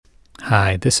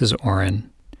Hi, this is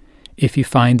Oren. If you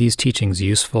find these teachings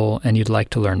useful and you'd like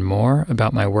to learn more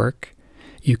about my work,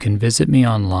 you can visit me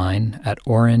online at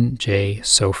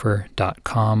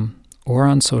orenjsofer.com or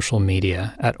on social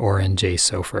media at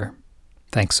orenjsofer.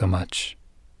 Thanks so much.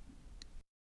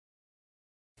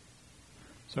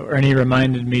 So Ernie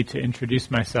reminded me to introduce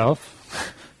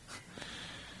myself.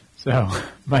 So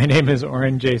my name is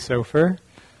Oren J. Sofer.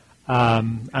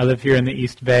 I live here in the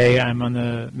East Bay. I'm on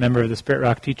the member of the Spirit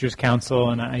Rock Teachers Council,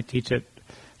 and I teach at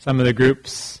some of the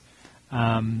groups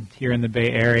here in the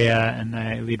Bay Area, and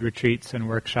I lead retreats and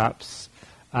workshops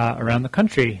around the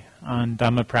country on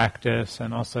Dharma practice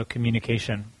and also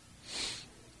communication.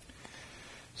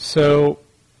 So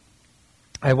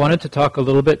I wanted to talk a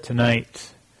little bit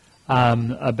tonight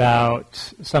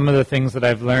about some of the things that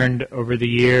I've learned over the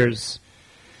years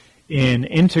in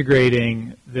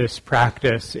integrating this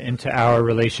practice into our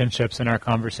relationships and our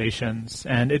conversations.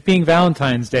 And it being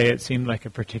Valentine's Day, it seemed like a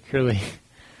particularly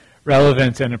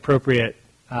relevant and appropriate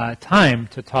time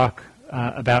to talk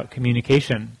about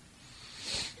communication.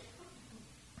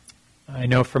 I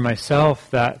know for myself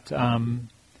that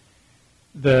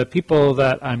the people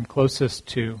that I'm closest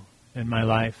to in my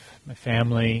life, my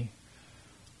family,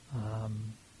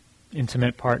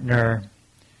 intimate partner,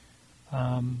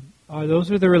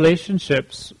 those are the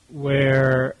relationships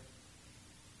where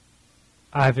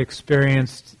I've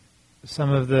experienced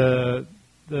some of the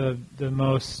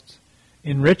most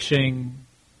enriching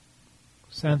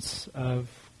sense of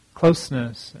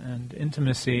closeness and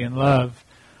intimacy and love,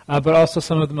 but also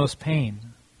some of the most pain.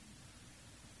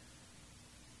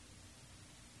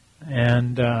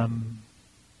 And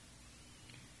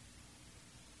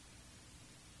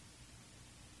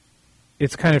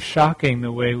it's kind of shocking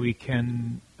the way we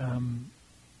can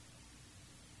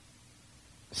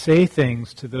say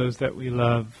things to those that we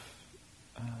love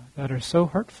that are so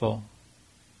hurtful.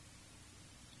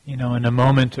 You know, in a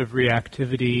moment of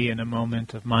reactivity, in a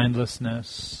moment of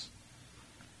mindlessness.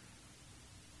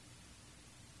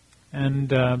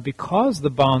 And because the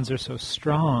bonds are so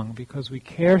strong, because we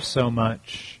care so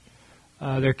much,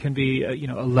 there can be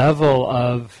a level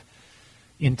of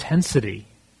intensity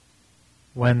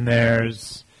when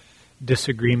there's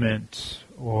disagreement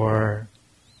or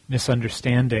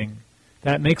misunderstanding.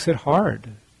 That makes it hard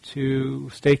to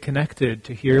stay connected,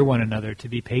 to hear one another, to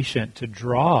be patient, to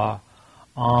draw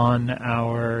on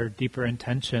our deeper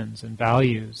intentions and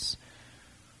values.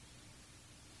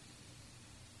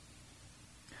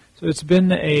 So it's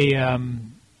been a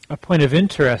point of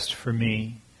interest for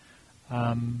me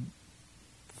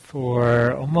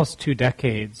for almost 2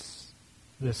 decades,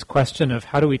 this question of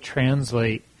how do we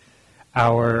translate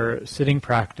our sitting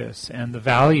practice and the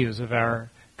values of our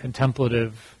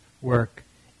contemplative work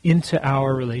into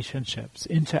our relationships,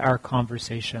 into our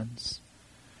conversations.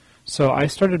 So I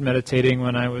started meditating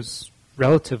when I was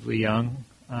relatively young.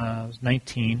 I was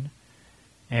 19,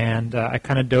 and I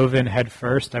kind of dove in head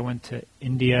first. I went to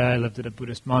India. I lived at a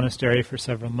Buddhist monastery for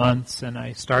several months, and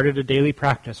I started a daily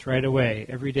practice right away,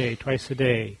 every day, twice a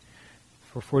day,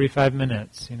 for 45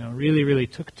 minutes. Really, really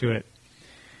took to it.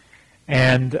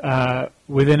 And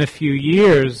within a few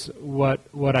years,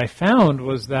 what I found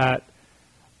was that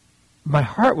my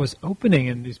heart was opening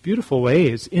in these beautiful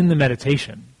ways in the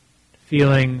meditation,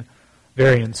 feeling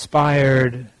very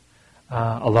inspired,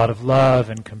 a lot of love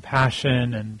and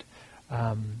compassion, and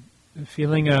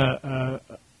feeling a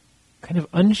kind of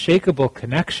unshakable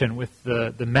connection with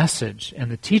the message and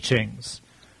the teachings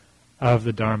of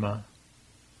the Dharma.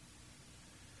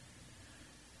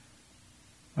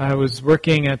 I was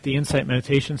working at the Insight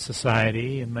Meditation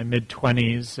Society in my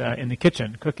mid-20s in the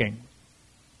kitchen, cooking.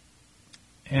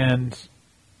 And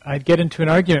I'd get into an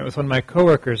argument with one of my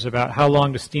coworkers about how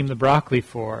long to steam the broccoli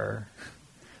for,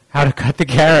 how to cut the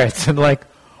carrots, and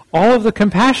all of the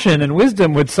compassion and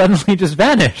wisdom would suddenly just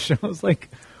vanish. I was like,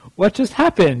 what just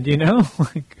happened,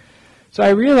 So I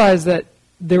realized that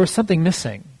there was something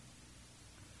missing.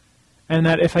 And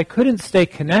that if I couldn't stay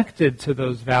connected to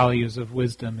those values of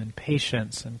wisdom and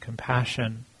patience and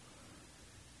compassion,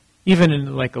 even in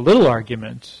a little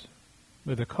argument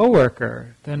with a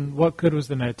coworker, then what good was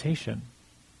the meditation?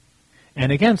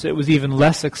 And again, so it was even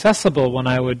less accessible when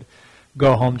I would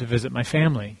go home to visit my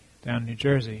family down in New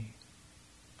Jersey.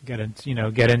 Get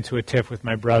into a tiff with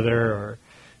my brother or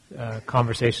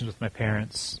conversations with my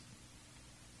parents.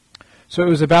 So it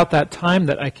was about that time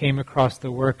that I came across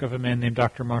the work of a man named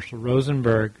Dr. Marshall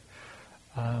Rosenberg,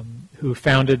 who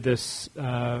founded this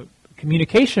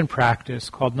communication practice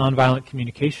called nonviolent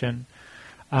communication,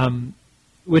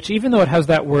 which, even though it has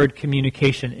that word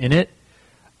communication in it,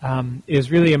 is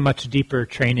really a much deeper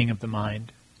training of the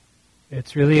mind.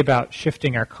 It's really about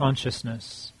shifting our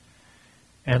consciousness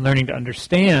and learning to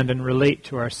understand and relate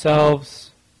to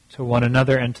ourselves, to one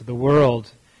another, and to the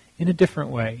world in a different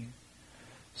way.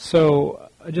 So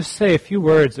I'll just say a few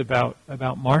words about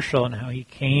Marshall and how he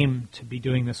came to be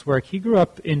doing this work. He grew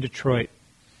up in Detroit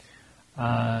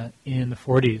in the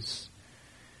 40s.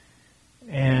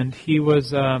 And he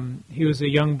was a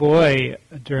young boy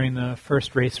during the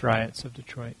first race riots of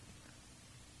Detroit.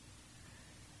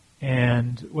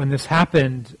 And when this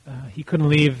happened, he couldn't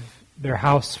leave their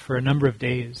house for a number of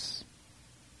days.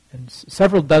 And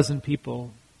several dozen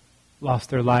people lost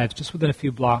their lives just within a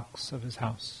few blocks of his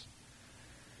house.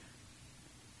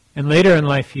 And later in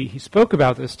life, he spoke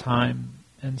about this time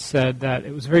and said that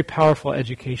it was a very powerful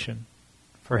education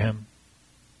for him,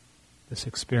 this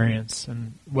experience.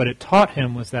 And what it taught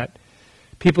him was that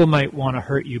people might want to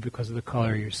hurt you because of the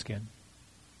color of your skin.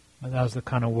 But that was the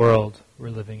kind of world we're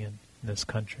living in this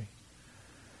country.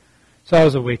 So that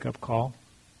was a wake-up call.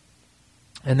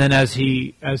 And then as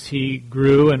he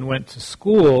grew and went to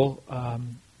school,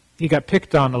 he got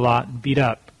picked on a lot and beat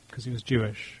up because he was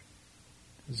Jewish.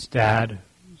 His dad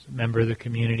was a member of the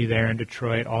community there in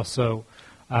Detroit, also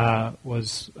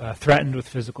was threatened with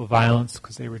physical violence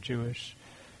because they were Jewish.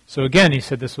 So again, he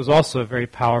said this was also a very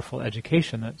powerful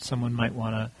education, that someone might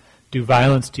want to do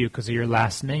violence to you because of your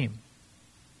last name.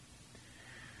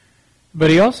 But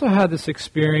he also had this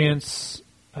experience,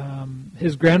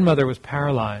 his grandmother was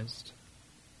paralyzed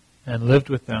and lived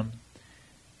with them.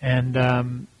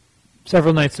 And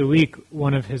several nights a week,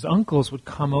 one of his uncles would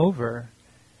come over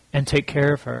and take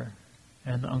care of her.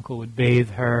 And the uncle would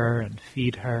bathe her and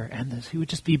feed her, and he would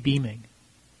just be beaming,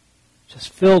 just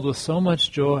filled with so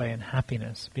much joy and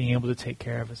happiness, being able to take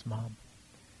care of his mom.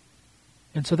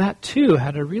 And so that, too,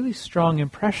 had a really strong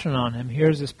impression on him.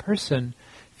 Here's this person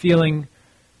feeling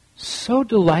so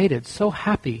delighted, so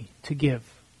happy to give,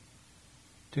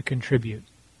 to contribute.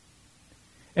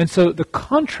 And so the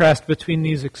contrast between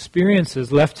these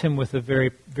experiences left him with a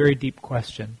very, very deep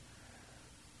question.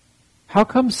 How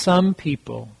come some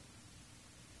people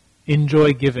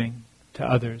enjoy giving to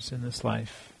others in this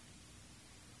life,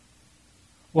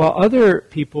 while other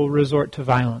people resort to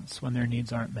violence when their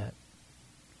needs aren't met?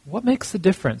 What makes the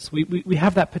difference? We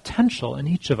have that potential in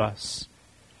each of us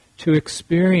to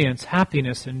experience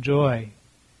happiness and joy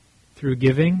through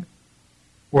giving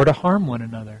or to harm one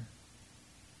another.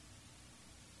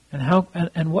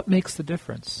 And what makes the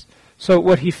difference? So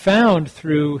what he found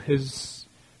through his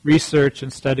research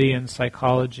and study in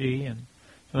psychology and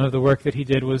some of the work that he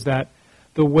did was that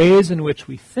the ways in which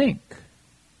we think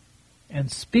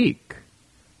and speak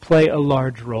play a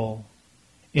large role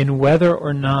in whether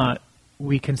or not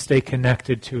we can stay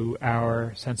connected to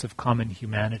our sense of common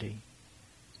humanity,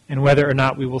 and whether or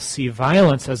not we will see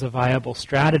violence as a viable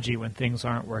strategy when things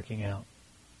aren't working out.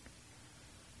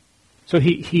 So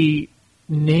he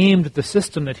named the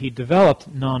system that he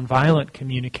developed nonviolent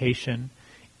communication,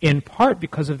 in part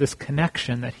because of this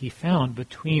connection that he found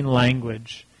between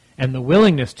language and the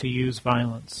willingness to use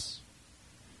violence.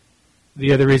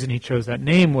 The other reason he chose that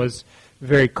name was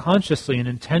very consciously and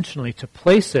intentionally to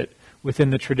place it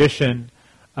within the tradition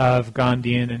of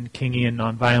Gandhian and Kingian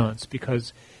nonviolence,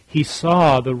 because he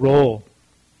saw the role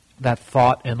that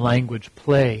thought and language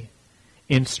play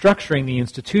in structuring the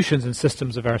institutions and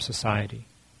systems of our society.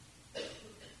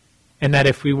 And that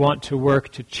if we want to work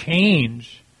to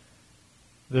change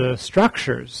the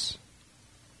structures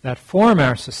that form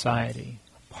our society,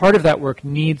 part of that work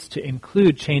needs to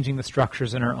include changing the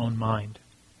structures in our own mind,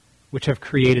 which have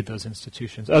created those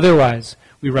institutions. Otherwise,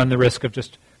 we run the risk of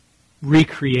just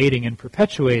recreating and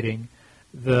perpetuating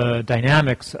the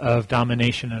dynamics of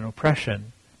domination and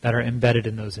oppression that are embedded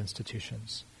in those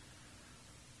institutions.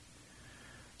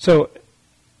 So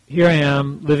here I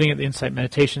am, living at the Insight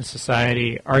Meditation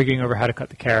Society, arguing over how to cut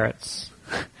the carrots,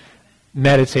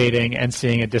 meditating and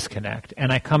seeing a disconnect.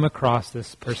 And I come across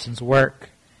this person's work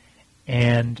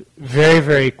and very,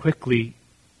 very quickly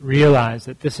realize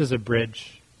that this is a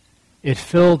bridge. It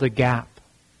filled a gap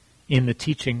in the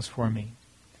teachings for me.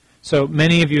 So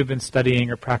many of you have been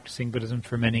studying or practicing Buddhism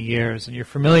for many years, and you're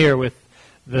familiar with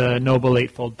the Noble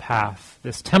Eightfold Path,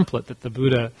 this template that the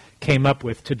Buddha came up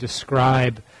with to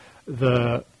describe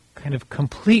the kind of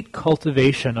complete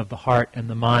cultivation of the heart and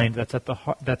the mind that's at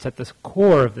the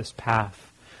core of this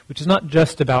path, which is not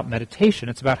just about meditation,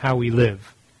 it's about how we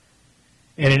live.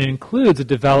 And it includes a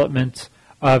development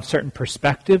of certain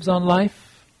perspectives on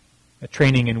life, a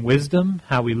training in wisdom,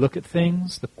 how we look at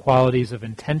things, the qualities of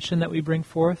intention that we bring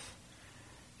forth,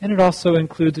 and it also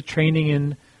includes a training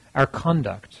in our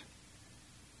conduct,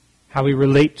 how we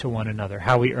relate to one another,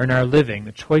 how we earn our living,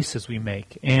 the choices we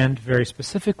make, and very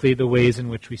specifically the ways in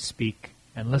which we speak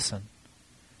and listen.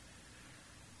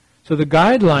 So the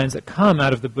guidelines that come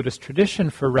out of the Buddhist tradition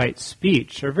for right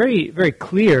speech are very, very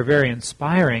clear, very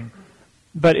inspiring.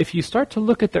 But if you start to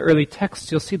look at the early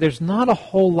texts, you'll see there's not a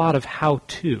whole lot of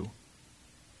how-to.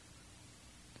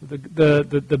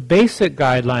 The basic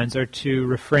guidelines are to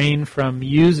refrain from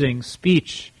using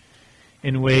speech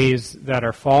in ways that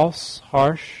are false,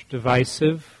 harsh,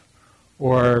 divisive,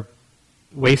 or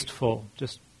wasteful,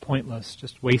 just pointless,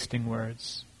 just wasting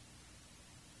words.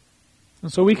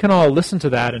 And so we can all listen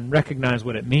to that and recognize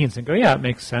what it means and go, yeah, it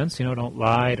makes sense. Don't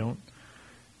lie, don't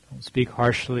speak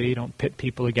harshly, don't pit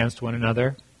people against one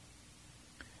another.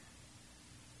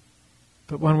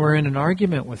 But when we're in an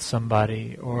argument with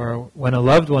somebody, or when a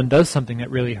loved one does something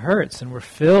that really hurts and we're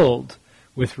filled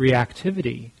with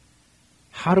reactivity,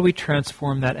 how do we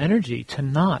transform that energy to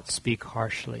not speak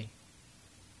harshly?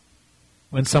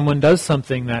 When someone does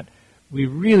something that we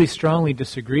really strongly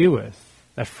disagree with,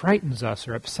 that frightens us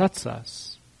or upsets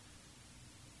us,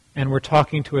 and we're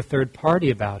talking to a third party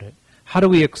about it, how do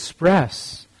we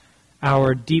express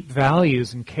our deep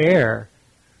values and care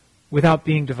without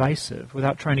being divisive,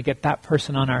 without trying to get that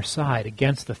person on our side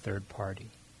against the third party?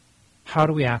 How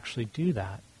do we actually do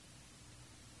that?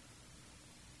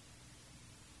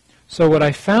 So what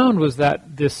I found was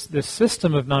that this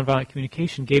system of nonviolent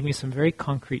communication gave me some very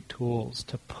concrete tools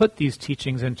to put these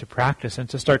teachings into practice and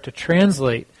to start to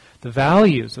translate the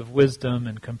values of wisdom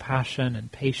and compassion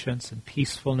and patience and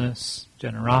peacefulness,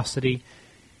 generosity,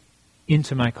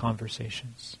 into my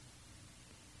conversations.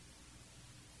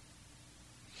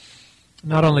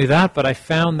 Not only that, but I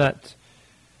found that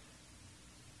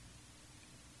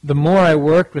the more I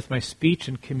worked with my speech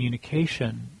and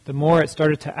communication, the more it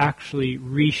started to actually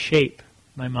reshape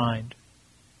my mind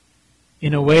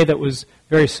in a way that was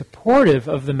very supportive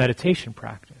of the meditation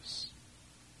practice.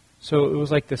 So it was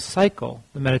like this cycle.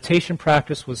 The meditation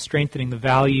practice was strengthening the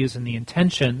values and the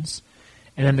intentions,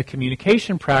 and then the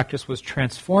communication practice was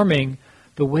transforming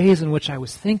the ways in which I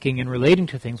was thinking and relating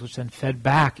to things, which then fed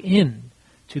back in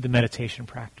to the meditation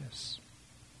practice.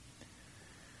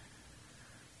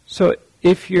 So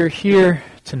if you're here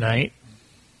tonight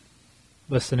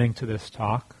listening to this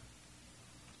talk,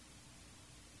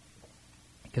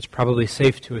 it's probably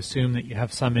safe to assume that you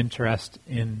have some interest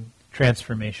in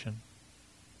transformation.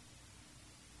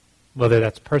 Whether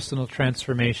that's personal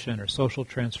transformation or social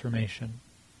transformation.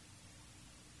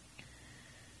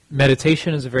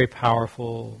 Meditation is a very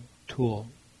powerful tool,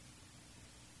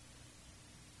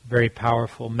 very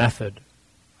powerful method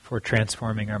for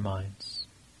transforming our minds.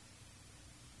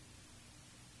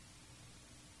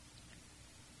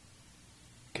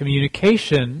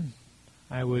 Communication,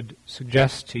 I would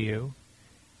suggest to you,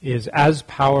 is as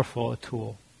powerful a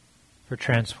tool for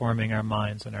transforming our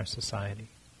minds and our society.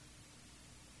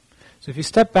 So if you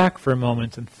step back for a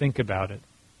moment and think about it,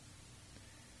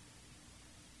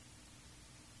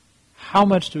 how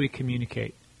much do we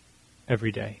communicate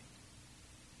every day?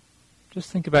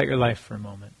 Just think about your life for a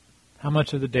moment. How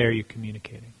much of the day are you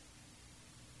communicating?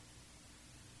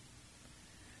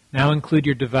 Now include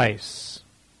your device,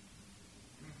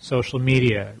 social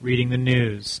media, reading the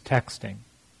news, texting.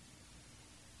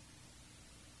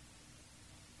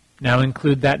 Now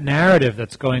include that narrative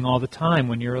that's going all the time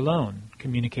when you're alone,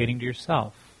 communicating to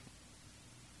yourself.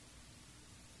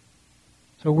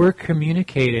 So we're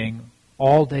communicating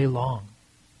all day long,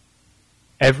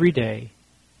 every day,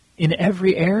 in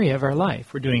every area of our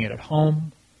life. We're doing it at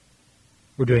home,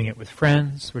 we're doing it with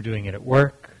friends, we're doing it at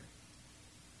work.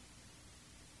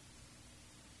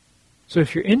 So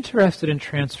if you're interested in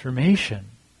transformation,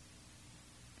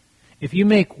 if you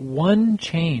make one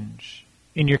change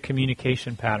in your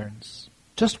communication patterns,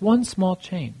 just one small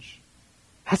change,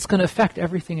 that's going to affect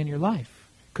everything in your life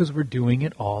because we're doing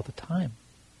it all the time.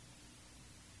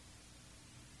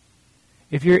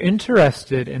 If you're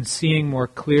interested in seeing more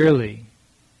clearly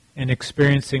and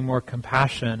experiencing more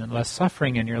compassion and less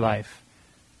suffering in your life,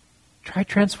 try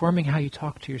transforming how you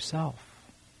talk to yourself.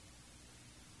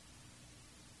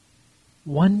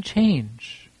 One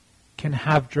change can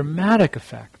have dramatic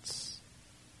effects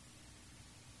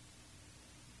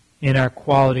in our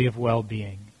quality of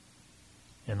well-being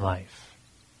in life.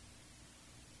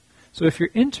 So if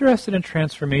you're interested in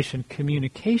transformation,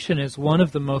 communication is one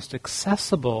of the most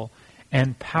accessible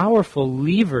and powerful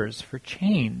levers for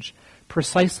change,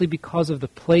 precisely because of the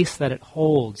place that it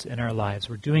holds in our lives.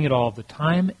 We're doing it all the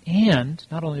time, and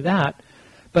not only that,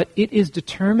 but it is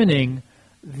determining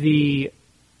the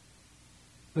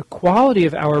quality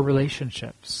of our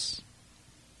relationships.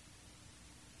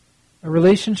 A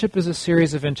relationship is a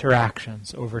series of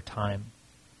interactions over time,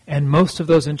 and most of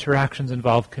those interactions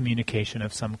involve communication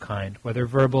of some kind, whether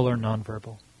verbal or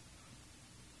nonverbal.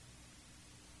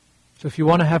 So if you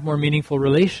want to have more meaningful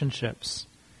relationships,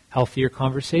 healthier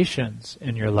conversations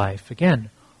in your life, again,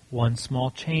 one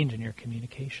small change in your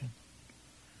communication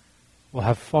will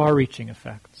have far-reaching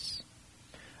effects.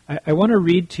 I want to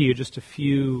read to you just a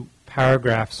few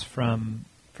paragraphs from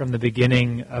the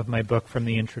beginning of my book, from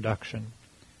the introduction,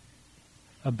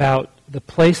 about the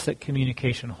place that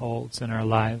communication holds in our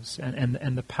lives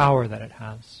and the power that it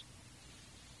has.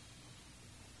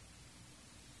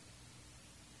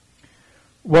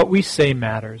 What we say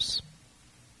matters.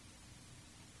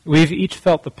 We've each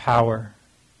felt the power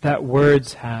that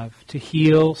words have to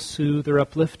heal, soothe, or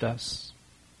uplift us.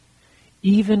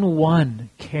 Even one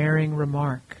caring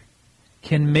remark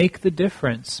can make the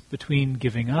difference between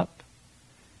giving up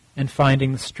and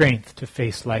finding the strength to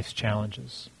face life's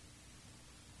challenges.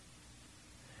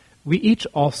 We each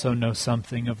also know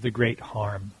something of the great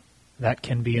harm that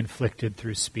can be inflicted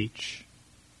through speech.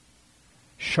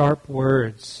 Sharp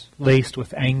words laced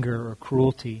with anger or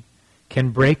cruelty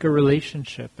can break a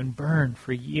relationship and burn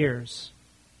for years.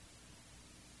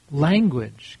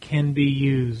 Language can be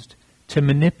used to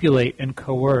manipulate and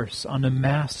coerce on a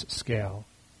mass scale,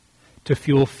 to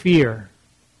fuel fear,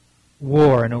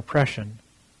 war, and oppression,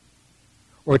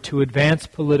 or to advance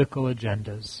political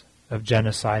agendas of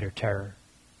genocide or terror.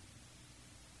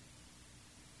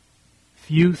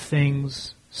 Few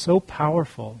things so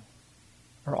powerful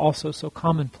are also so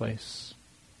commonplace.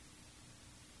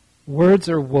 Words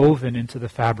are woven into the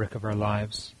fabric of our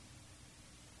lives.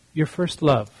 Your first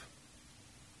love,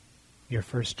 your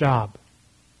first job,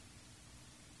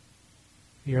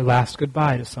 your last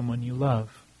goodbye to someone you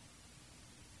love.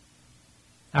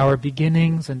 Our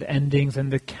beginnings and endings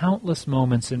and the countless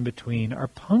moments in between are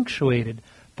punctuated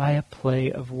by a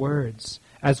play of words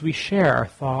as we share our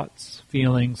thoughts,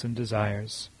 feelings, and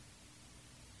desires.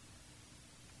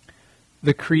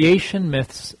 The creation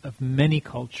myths of many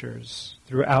cultures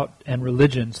throughout and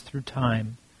religions through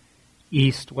time,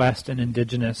 East, West, and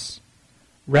indigenous,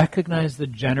 recognize the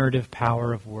generative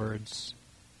power of words,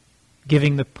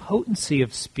 giving the potency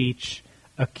of speech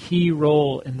a key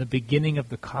role in the beginning of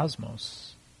the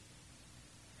cosmos.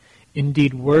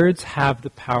 Indeed, words have the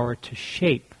power to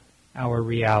shape our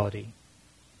reality.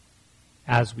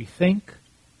 As we think,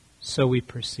 so we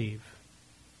perceive.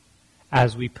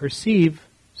 As we perceive,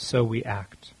 so we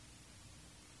act.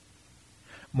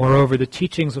 Moreover, the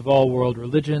teachings of all world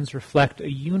religions reflect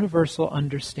a universal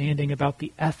understanding about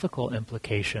the ethical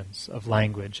implications of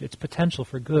language, its potential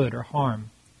for good or harm,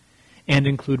 and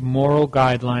include moral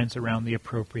guidelines around the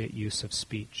appropriate use of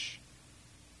speech.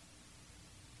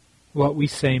 What we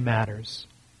say matters,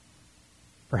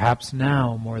 perhaps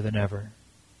now more than ever.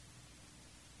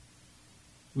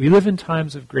 We live in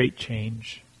times of great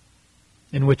change,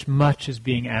 in which much is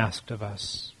being asked of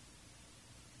us.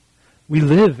 We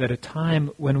live at a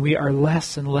time when we are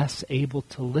less and less able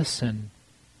to listen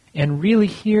and really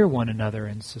hear one another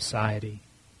in society.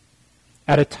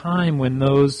 At a time when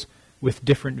those with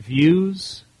different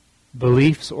views,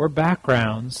 beliefs, or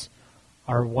backgrounds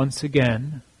are once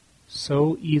again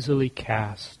so easily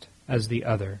cast as the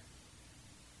other.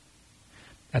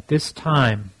 At this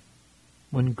time,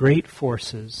 when great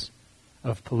forces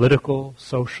of political,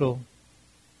 social,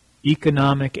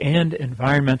 economic, and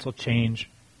environmental change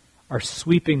are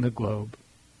sweeping the globe,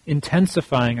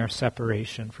 intensifying our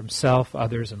separation from self,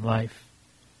 others, and life,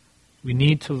 we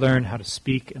need to learn how to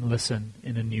speak and listen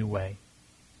in a new way.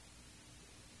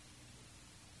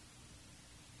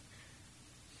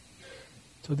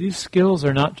 So these skills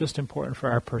are not just important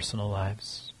for our personal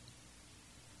lives.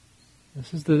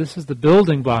 This is the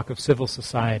building block of civil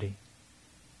society.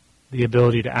 The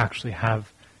ability to actually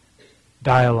have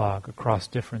dialogue across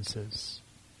differences.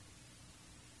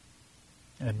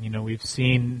 And, we've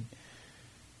seen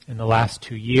in the last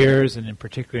 2 years, and in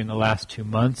particular in the last 2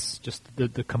 months, just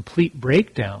the complete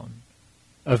breakdown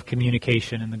of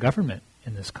communication in the government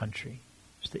in this country.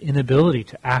 Just the inability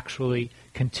to actually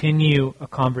continue a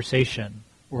conversation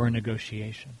or a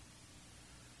negotiation.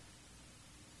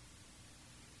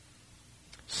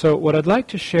 So what I'd like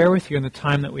to share with you in the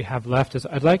time that we have left is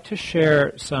I'd like to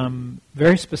share some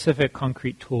very specific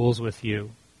concrete tools with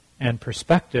you and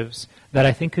perspectives that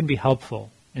I think can be helpful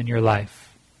in your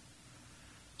life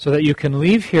so that you can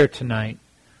leave here tonight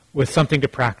with something to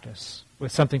practice,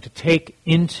 with something to take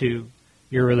into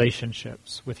your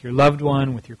relationships with your loved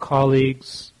one, with your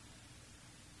colleagues,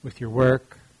 with your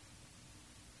work.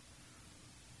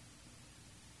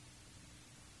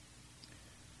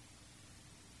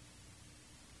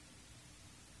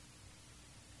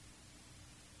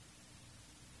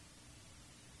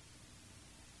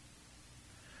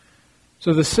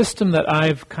 So the system that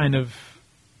I've kind of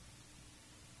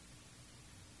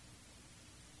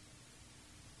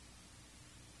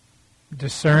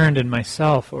discerned in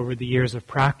myself over the years of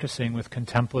practicing with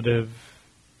contemplative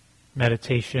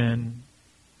meditation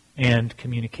and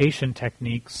communication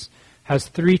techniques has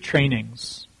three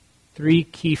trainings, three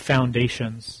key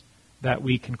foundations that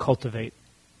we can cultivate.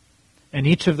 And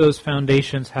each of those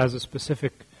foundations has a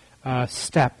specific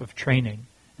step of training.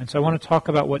 And so I want to talk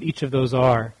about what each of those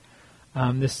are.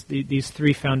 These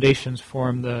three foundations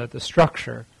form the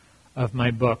structure of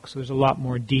my book. So there's a lot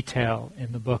more detail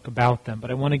in the book about them. But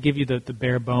I want to give you the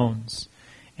bare bones.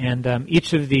 And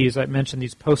each of these, I mentioned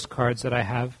these postcards that I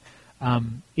have.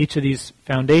 Each of these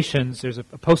foundations, there's a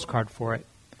postcard for it.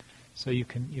 So you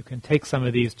can take some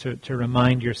of these to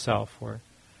remind yourself, or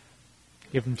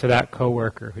give them to that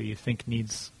coworker who you think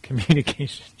needs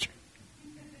communication.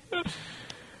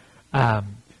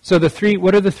 So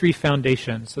what are the three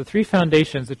foundations? The three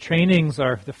foundations, the trainings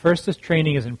are, the first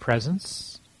training is in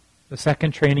presence, the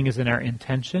second training is in our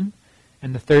intention,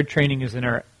 and the third training is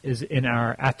in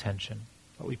our attention,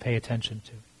 what we pay attention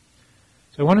to.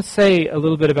 So I want to say a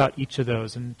little bit about each of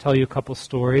those and tell you a couple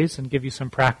stories and give you some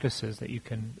practices that you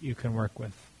can work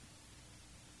with.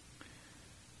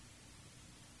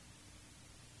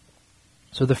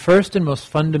 So the first and most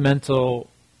fundamental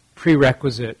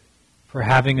prerequisite for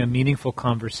having a meaningful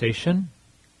conversation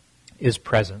is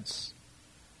presence.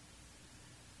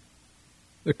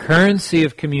 The currency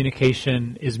of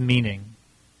communication is meaning.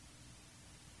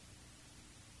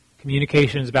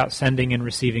 Communication is about sending and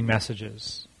receiving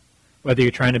messages. Whether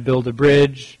you're trying to build a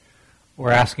bridge,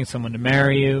 or asking someone to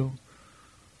marry you,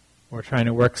 or trying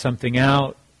to work something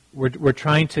out, we're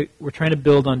trying to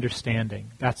build understanding.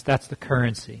 That's the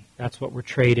currency. That's what we're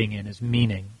trading in, is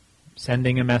meaning.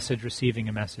 Sending a message, receiving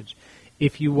a message.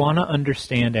 If you want to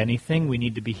understand anything, we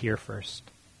need to be here first.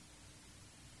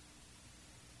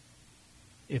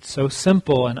 It's so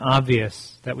simple and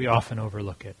obvious that we often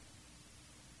overlook it.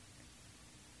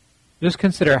 Just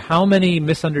consider how many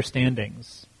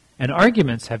misunderstandings and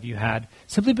arguments have you had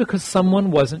simply because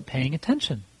someone wasn't paying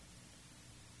attention,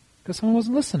 because someone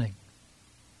wasn't listening.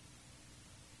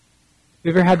 Have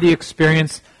you ever had the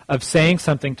experience of saying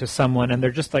something to someone and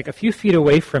they're just like a few feet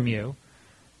away from you,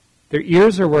 their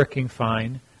ears are working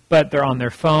fine, but they're on their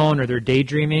phone or they're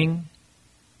daydreaming,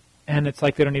 and it's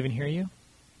like they don't even hear you?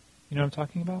 You know what I'm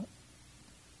talking about?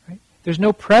 Right? If there's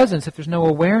no presence, if there's no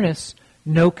awareness,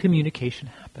 no communication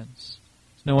happens.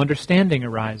 No understanding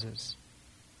arises,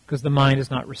 because the mind is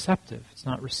not receptive, it's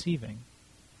not receiving.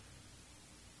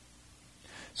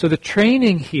 So the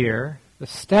training here, the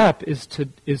step, is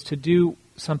to do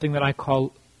something that I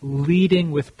call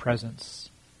leading with presence.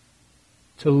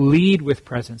 To lead with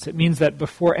presence. It means that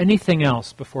before anything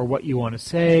else, before what you want to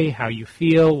say, how you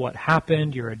feel, what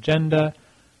happened, your agenda,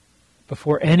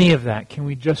 before any of that, can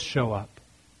we just show up?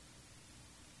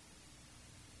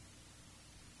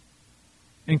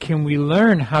 And can we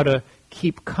learn how to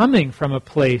keep coming from a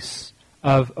place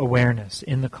of awareness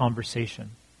in the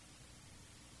conversation?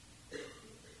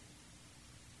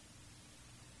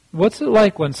 What's it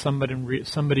like when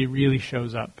somebody really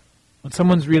shows up? When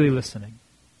someone's really listening?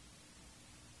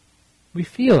 We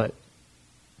feel it,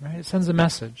 right? It sends a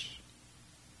message.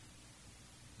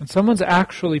 When someone's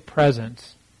actually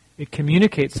present, it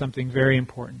communicates something very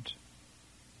important.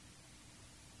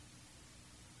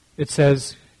 It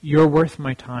says, "You're worth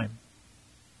my time.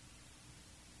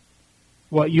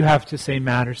 What you have to say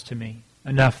matters to me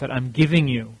enough that I'm giving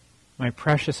you my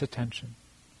precious attention."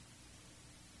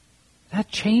 That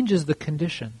changes the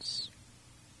conditions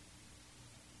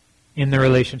in the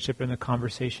relationship, in the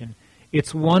conversation.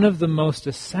 It's one of the most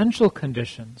essential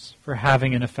conditions for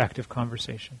having an effective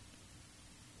conversation,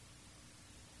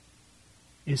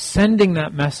 is sending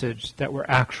that message that we're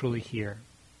actually here.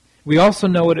 We also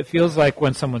know what it feels like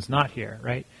when someone's not here,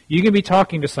 right? You can be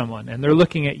talking to someone and they're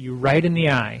looking at you right in the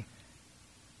eye.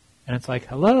 And it's like,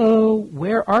 hello,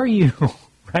 where are you?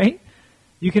 Right?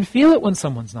 You can feel it when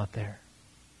someone's not there.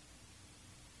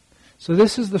 So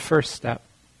this is the first step.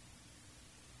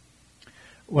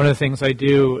 One of the things I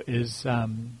do is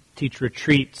teach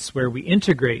retreats where we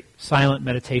integrate silent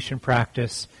meditation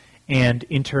practice and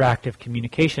interactive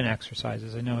communication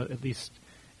exercises. I know at least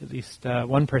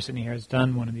one person here has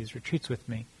done one of these retreats with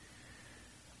me.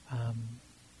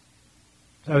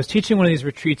 So I was teaching one of these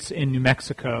retreats in New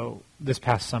Mexico this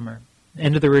past summer.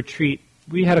 End of the retreat,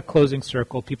 we had a closing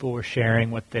circle. People were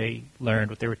sharing what they learned,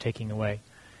 what they were taking away.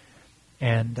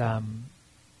 And the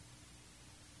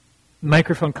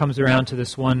microphone comes around to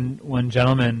this one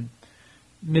gentleman,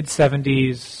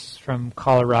 mid-70s, from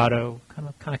Colorado, kind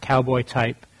of cowboy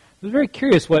type. I was very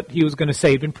curious what he was going to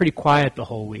say. He'd been pretty quiet the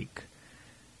whole week.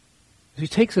 He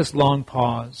takes this long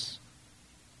pause,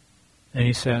 and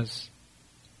he says,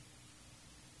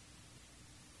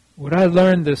 What I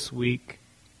learned this week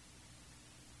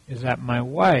is that my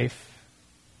wife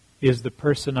is the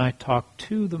person I talk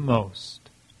to the most,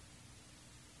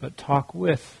 but talk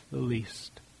with the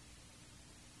least.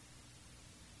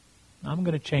 I'm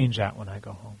going to change that when I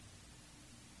go home.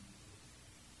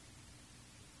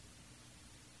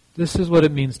 This is what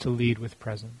it means to lead with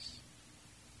presence.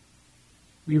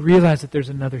 We realize that there's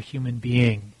another human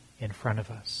being in front of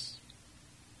us.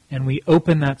 And we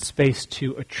open that space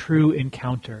to a true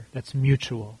encounter that's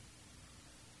mutual.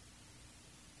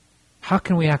 How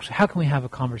can we have a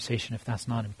conversation if that's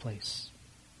not in place?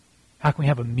 How can we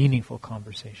have a meaningful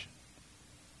conversation?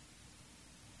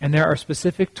 And there are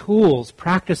specific tools,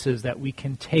 practices that we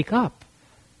can take up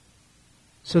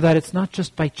so that it's not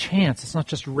just by chance, it's not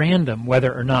just random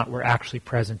whether or not we're actually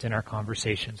present in our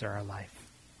conversations or our life.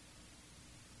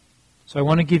 So I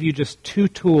want to give you just 2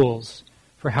 tools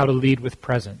for how to lead with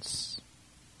presence.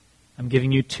 I'm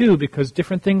giving you 2 because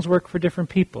different things work for different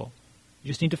people. You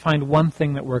just need to find one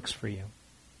thing that works for you.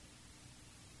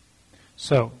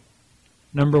 So,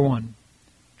 number 1,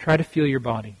 try to feel your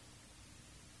body.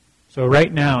 So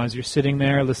right now, as you're sitting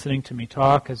there listening to me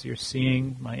talk, as you're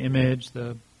seeing my image,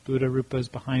 the Buddha Rupas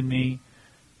behind me,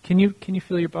 can you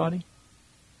feel your body?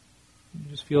 Can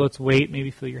you just feel its weight,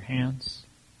 maybe feel your hands?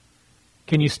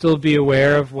 Can you still be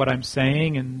aware of what I'm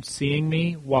saying and seeing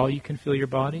me while you can feel your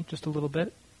body just a little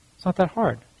bit? It's not that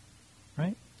hard,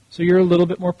 right? So you're a little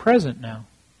bit more present now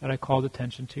that I called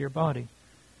attention to your body.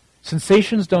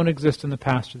 Sensations don't exist in the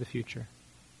past or the future.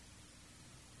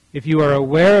 If you are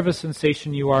aware of a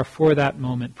sensation, you are for that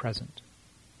moment present.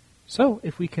 So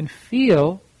if we can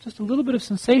feel just a little bit of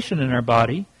sensation in our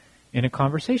body in a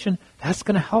conversation, that's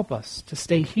going to help us to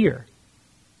stay here.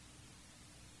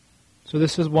 So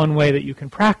this is one way that you can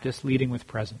practice leading with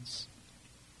presence.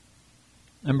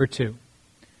 Number 2,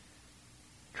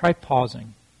 try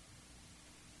pausing.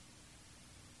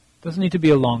 Doesn't need to be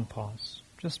a long pause.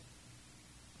 Just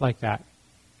like that.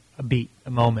 A beat,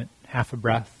 a moment, half a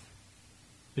breath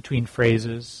between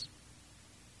phrases.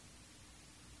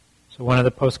 So one of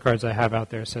the postcards I have out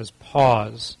there says,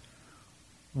 pause.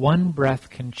 One breath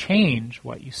can change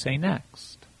what you say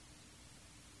next.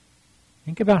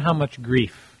 Think about how much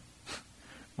grief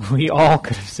we all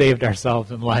could have saved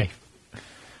ourselves in life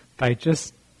by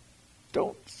just,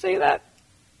 don't say that.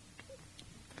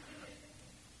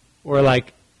 Or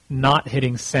like not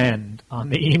hitting send on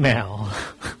the email,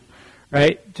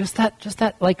 right? Just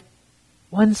that like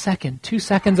 1 second, 2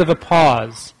 seconds of a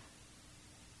pause.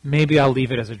 Maybe I'll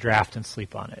leave it as a draft and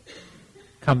sleep on it.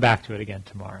 Come back to it again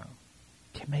tomorrow.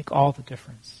 Can make all the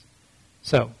difference.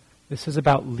 So, this is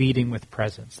about leading with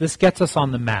presence. This gets us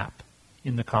on the map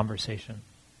in the conversation.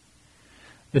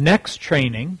 The next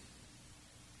training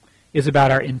is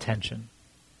about our intention.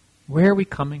 Where are we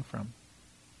coming from?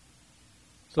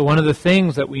 So one of the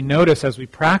things that we notice as we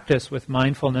practice with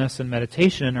mindfulness and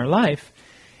meditation in our life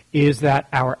is that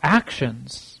our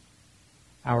actions,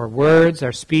 our words,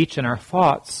 our speech, and our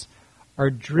thoughts are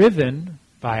driven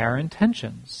by our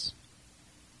intentions.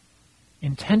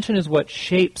 Intention is what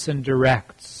shapes and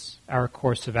directs our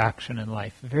course of action in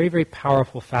life. A very, very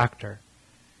powerful factor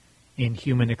in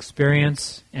human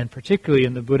experience, and particularly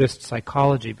in the Buddhist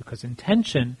psychology, because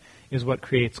intention is what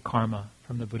creates karma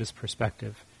from the Buddhist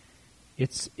perspective.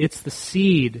 It's the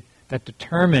seed that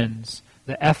determines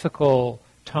the ethical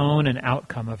tone and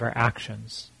outcome of our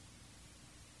actions.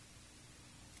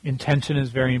 Intention is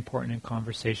very important in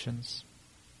conversations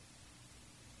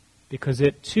because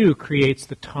it too creates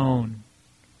the tone.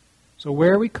 So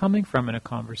where are we coming from in a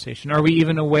conversation? Are we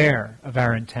even aware of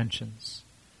our intentions?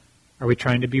 Are we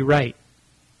trying to be right,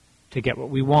 to get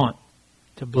what we want,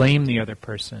 to blame the other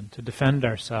person, to defend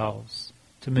ourselves,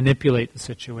 to manipulate the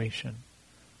situation?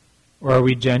 Or are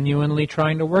we genuinely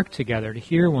trying to work together, to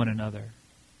hear one another,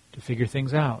 to figure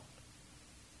things out?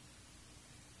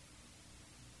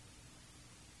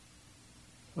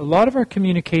 A lot of our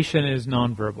communication is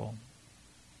nonverbal.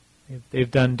 They've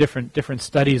done different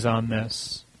studies on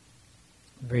this.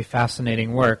 Very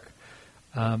fascinating work.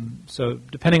 So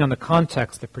depending on the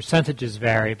context, the percentages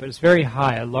vary, but it's very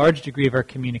high. A large degree of our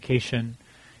communication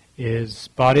is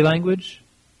body language,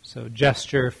 so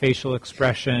gesture, facial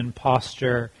expression,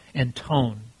 posture, and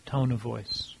tone of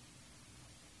voice.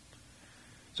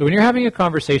 So when you're having a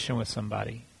conversation with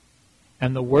somebody,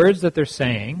 and the words that they're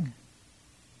saying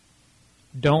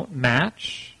don't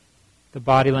match the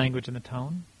body language and the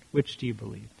tone, which do you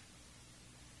believe?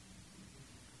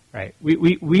 Right.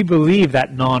 We believe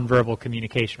that nonverbal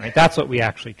communication, right? That's what we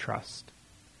actually trust.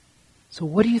 So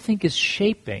what do you think is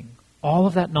shaping all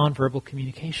of that nonverbal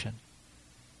communication?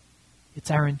 It's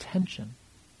our intention.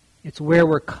 It's where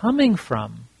we're coming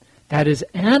from that is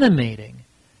animating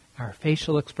our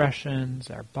facial expressions,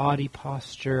 our body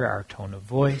posture, our tone of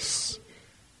voice.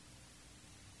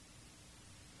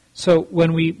 So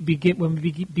when we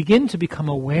begin to become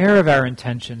aware of our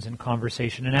intentions in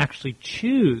conversation and actually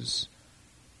choose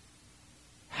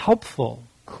helpful,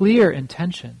 clear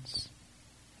intentions,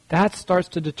 that starts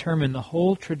to determine the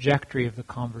whole trajectory of the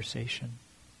conversation.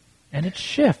 And it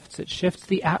shifts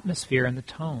the atmosphere and the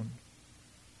tone.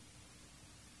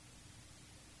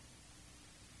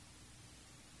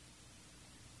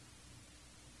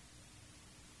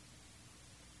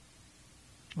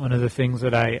 One of the things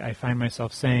that I find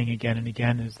myself saying again and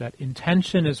again is that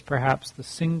intention is perhaps the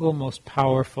single most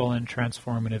powerful and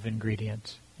transformative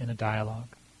ingredient in a dialogue.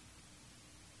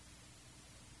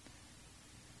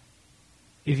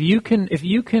 If you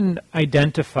can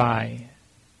identify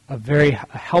a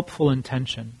helpful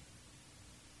intention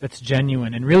that's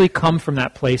genuine and really come from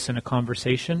that place in a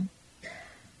conversation,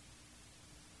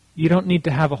 you don't need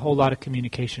to have a whole lot of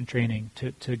communication training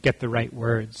to get the right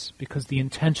words, because the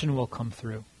intention will come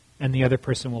through and the other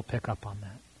person will pick up on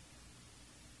that.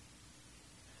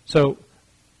 So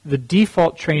the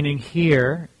default training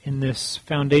here in this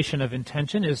foundation of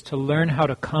intention is to learn how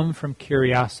to come from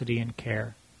curiosity and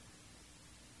care.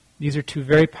 These are two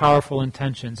very powerful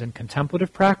intentions in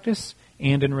contemplative practice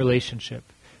and in relationship.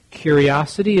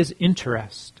 Curiosity is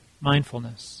interest,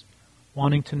 mindfulness,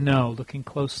 wanting to know, looking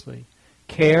closely.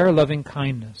 Care, loving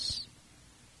kindness.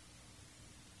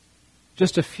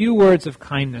 Just a few words of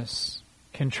kindness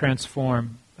can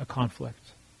transform a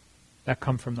conflict that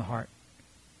come from the heart.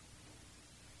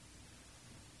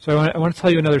 So I want to tell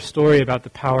you another story about the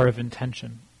power of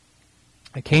intention.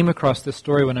 I came across this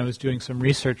story when I was doing some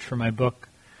research for my book.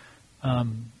 There's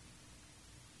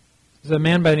a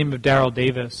man by the name of Daryl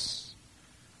Davis.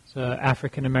 He's an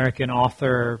African-American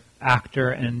author, actor,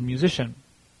 and musician.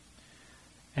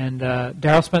 And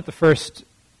Daryl spent the first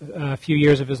few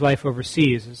years of his life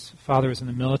overseas. His father was in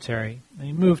the military. And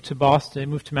he moved to Boston, he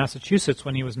moved to Massachusetts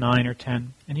when he was 9 or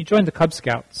 10. And he joined the Cub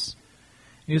Scouts.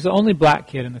 He was the only black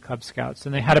kid in the Cub Scouts.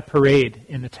 And they had a parade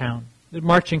in the town. They were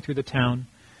marching through the town.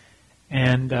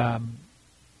 And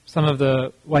some of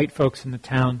the white folks in the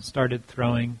town started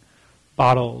throwing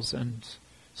bottles and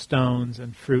stones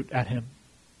and fruit at him.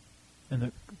 And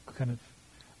the kind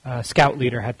of scout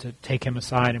leader had to take him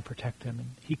aside and protect him.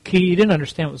 And he didn't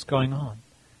understand what was going on.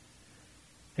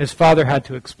 His father had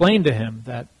to explain to him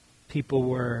that people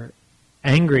were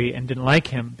angry and didn't like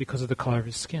him because of the color of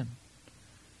his skin.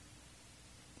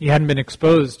 He hadn't been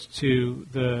exposed to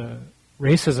the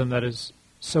racism that is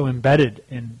so embedded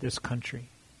in this country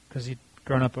because he'd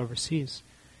grown up overseas.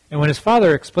 And when his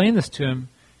father explained this to him,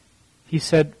 he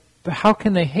said, "But how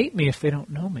can they hate me if they don't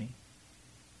know me?"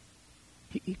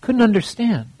 He couldn't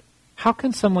understand. How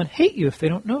can someone hate you if they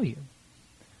don't know you?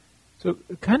 So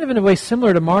kind of in a way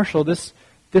similar to Marshall, this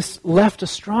left a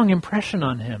strong impression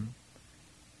on him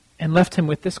and left him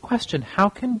with this question: how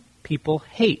can people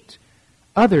hate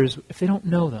others if they don't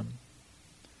know them?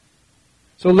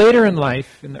 So later in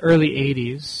life, in the early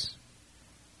 80s,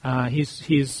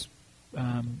 he's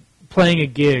playing a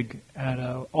gig at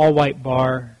an all-white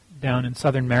bar down in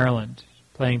southern Maryland,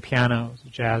 playing piano. It was a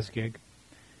jazz gig.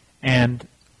 And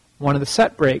one of the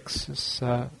set breaks, this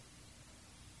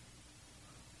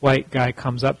white guy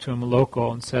comes up to him, a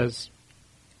local, and says,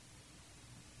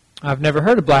 "I've never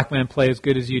heard a black man play as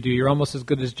good as you do. You're almost as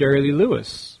good as Jerry Lee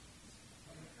Lewis."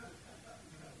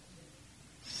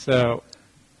 So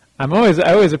I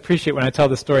always appreciate when I tell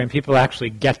the story and people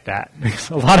actually get that, because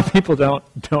a lot of people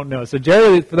don't know. So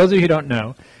for those of you who don't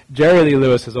know, Jerry Lee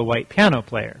Lewis is a white piano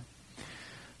player.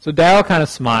 So Daryl kind of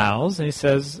smiles and he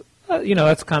says,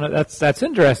 that's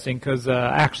interesting, because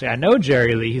actually I know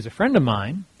Jerry Lee. He's a friend of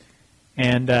mine,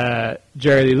 and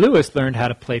Jerry Lee Lewis learned how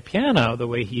to play piano the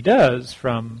way he does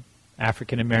from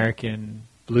African American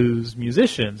blues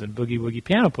musicians and boogie woogie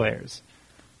piano players.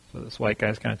 So this white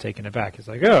guy's kind of taken aback. He's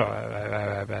like, "Oh,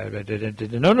 I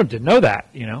didn't know that,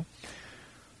 you know."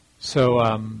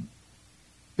 So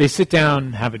they sit down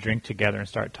and have a drink together and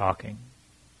start talking.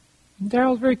 And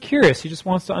Daryl's very curious. He just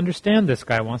wants to understand this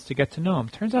guy, wants to get to know him.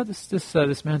 Turns out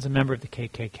this man's a member of the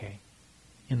KKK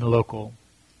in the local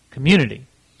community.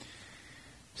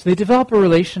 So they develop a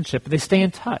relationship, and they stay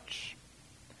in touch.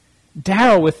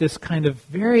 Daryl, with this kind of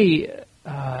very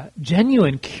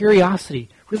genuine curiosity,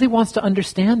 really wants to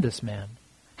understand this man.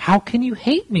 How can you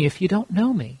hate me if you don't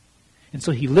know me? And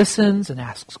so he listens and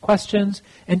asks questions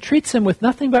and treats him with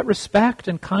nothing but respect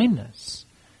and kindness.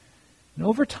 And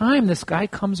over time, this guy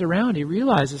comes around. He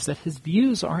realizes that his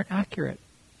views aren't accurate.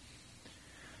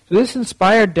 So this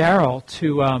inspired Daryl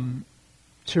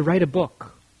to write a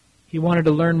book. He wanted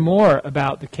to learn more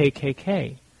about the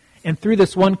KKK. And through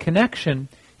this one connection,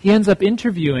 he ends up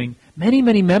interviewing many,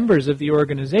 many members of the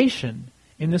organization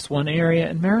in this one area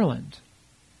in Maryland.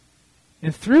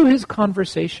 And through his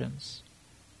conversations,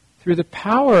 through the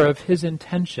power of his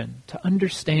intention to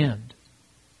understand,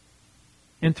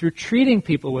 and through treating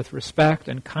people with respect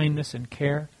and kindness and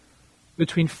care,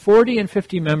 between 40 and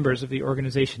 50 members of the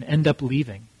organization end up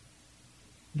leaving,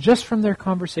 just from their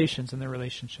conversations and their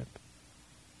relationship.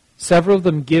 Several of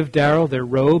them give Darryl their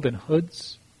robe and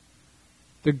hoods.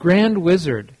 The Grand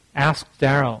Wizard asked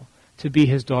Darryl to be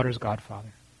his daughter's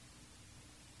godfather.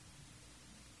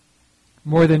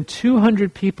 More than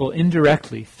 200 people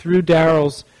indirectly, through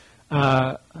Darryl's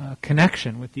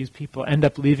connection with these people, end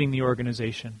up leaving the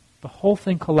organization. The whole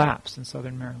thing collapsed in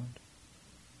Southern Maryland.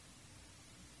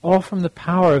 All from the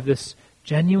power of this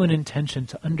genuine intention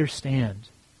to understand,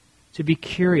 to be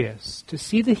curious, to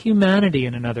see the humanity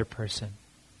in another person,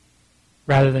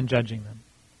 rather than judging them.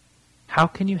 How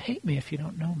can you hate me if you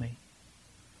don't know me?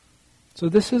 So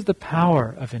this is the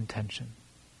power of intention.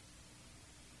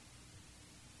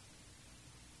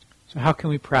 So how can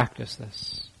we practice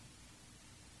this?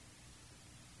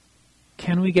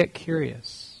 Can we get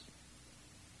curious?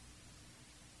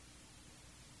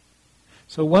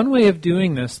 So one way of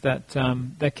doing this that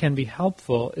can be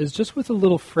helpful is just with a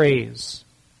little phrase.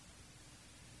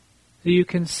 So you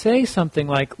can say something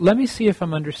like, let me see if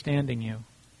I'm understanding you.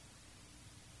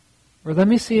 Or let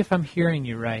me see if I'm hearing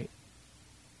you right.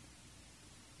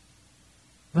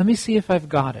 Let me see if I've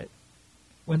got it.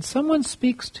 When someone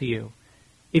speaks to you,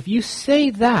 if you say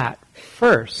that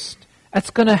first, that's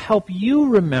going to help you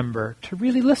remember to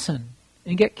really listen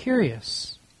and get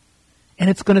curious. And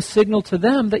it's going to signal to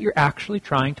them that you're actually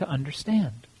trying to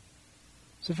understand.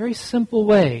 It's a very simple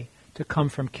way to come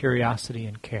from curiosity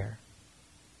and care.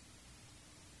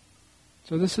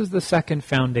 So this is the second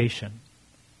foundation.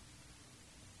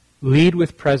 Lead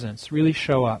with presence. Really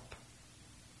show up.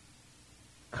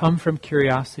 Come from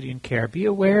curiosity and care. Be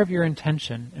aware of your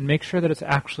intention and make sure that it's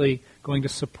actually going to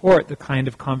support the kind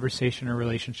of conversation or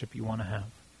relationship you want to have.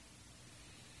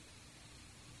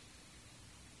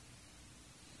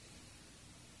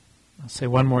 I'll say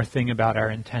one more thing about our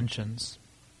intentions.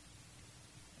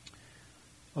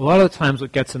 A lot of the times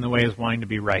what gets in the way is wanting to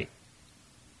be right.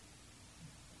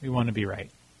 We want to be right.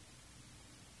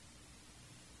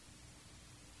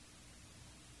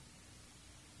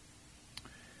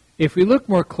 If we look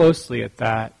more closely at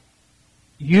that,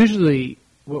 usually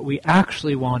what we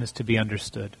actually want is to be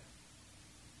understood.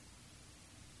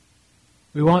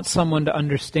 We want someone to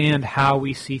understand how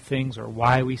we see things or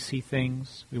why we see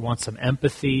things. We want some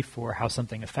empathy for how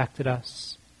something affected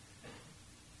us.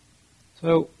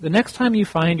 So the next time you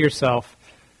find yourself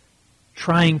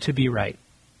trying to be right,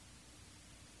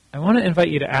 I want to invite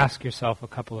you to ask yourself a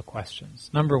couple of questions.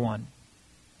 Number one,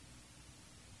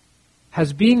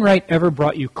 has being right ever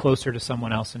brought you closer to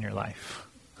someone else in your life?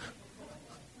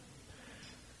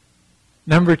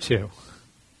 Number two,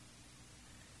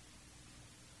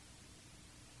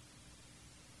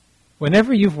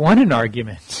 whenever you've won an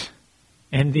argument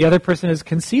and the other person has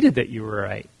conceded that you were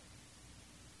right,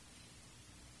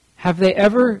 have they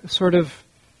ever sort of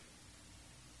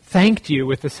thanked you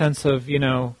with the sense of,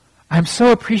 I'm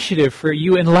so appreciative for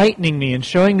you enlightening me and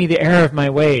showing me the error of my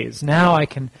ways. Now I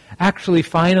can actually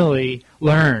finally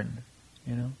learn.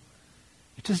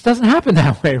 It just doesn't happen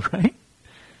that way, right?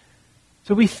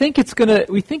 So we think it's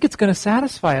gonna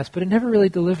satisfy us, but it never really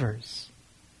delivers.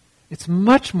 It's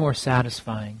much more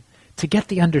satisfying to get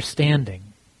the understanding,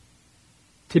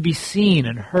 to be seen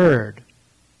and heard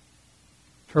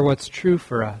for what's true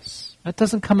for us. That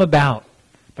doesn't come about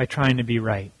by trying to be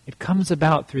right. It comes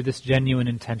about through this genuine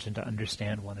intention to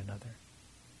understand one another.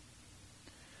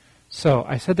 So,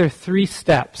 I said there are 3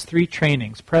 steps, 3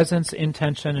 trainings: presence,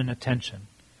 intention, and attention.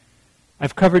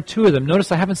 I've covered 2 of them.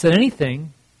 Notice I haven't said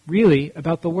anything, really,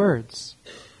 about the words,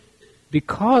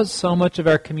 because so much of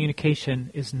our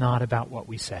communication is not about what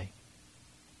we say.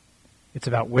 It's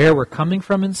about where we're coming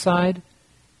from inside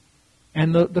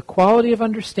and the quality of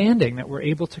understanding that we're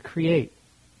able to create.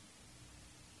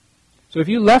 So if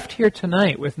you left here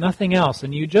tonight with nothing else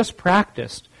and you just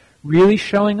practiced really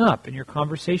showing up in your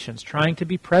conversations, trying to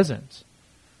be present,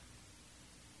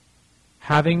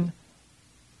 having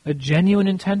a genuine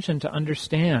intention to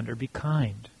understand or be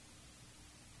kind,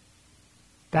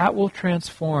 that will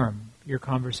transform your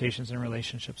conversations and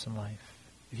relationships in life,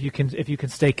 if you can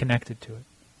stay connected to it.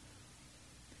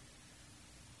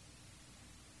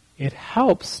 It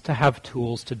helps to have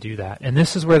tools to do that, and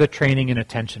this is where the training in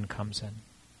attention comes in.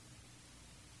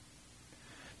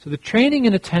 So the training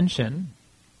in attention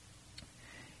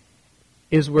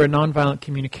is where nonviolent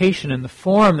communication in the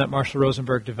form that Marshall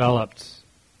Rosenberg developed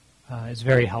is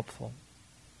very helpful.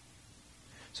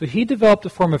 So he developed a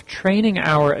form of training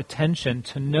our attention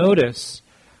to notice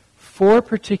 4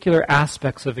 particular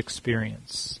aspects of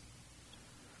experience.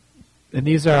 And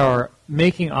these are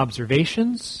making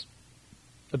observations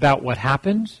about what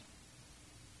happened,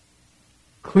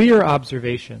 clear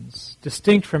observations,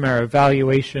 distinct from our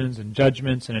evaluations and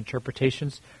judgments and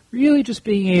interpretations, really just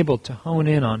being able to hone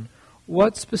in on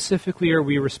what specifically are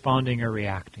we responding or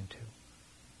reacting to.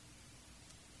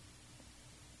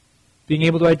 Being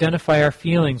able to identify our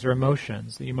feelings or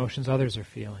emotions, the emotions others are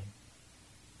feeling.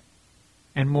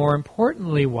 And more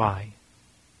importantly, why?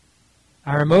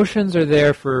 Our emotions are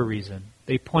there for a reason.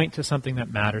 They point to something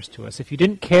that matters to us. If you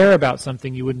didn't care about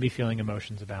something, you wouldn't be feeling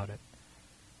emotions about it.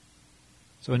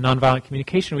 So in nonviolent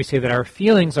communication, we say that our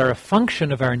feelings are a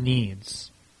function of our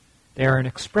needs. They are an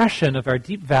expression of our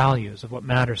deep values, of what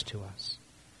matters to us.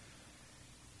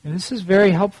 And this is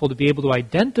very helpful to be able to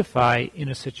identify in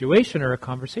a situation or a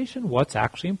conversation what's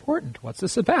actually important. What's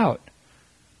this about?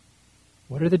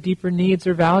 What are the deeper needs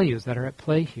or values that are at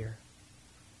play here?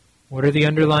 What are the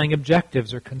underlying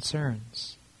objectives or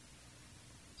concerns?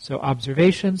 So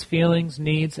observations, feelings,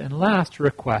 needs, and last,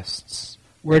 requests.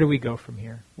 Where do we go from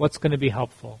here? What's going to be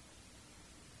helpful?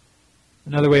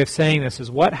 Another way of saying this is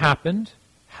what happened,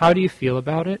 how do you feel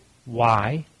about it,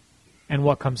 why, and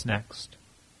what comes next?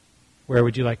 Where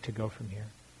would you like to go from here?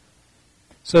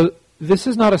 So this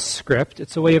is not a script,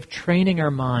 it's a way of training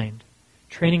our mind,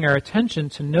 training our attention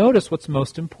to notice what's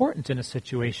most important in a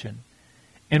situation.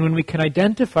 And when we can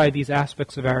identify these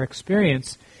aspects of our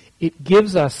experience, it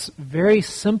gives us very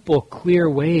simple, clear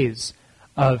ways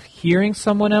of hearing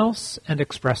someone else and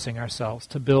expressing ourselves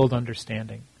to build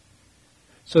understanding.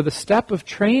 So the step of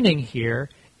training here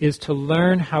is to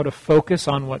learn how to focus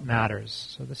on what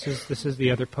matters. So this is the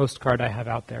other postcard I have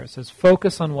out there. It says,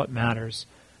 focus on what matters.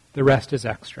 The rest is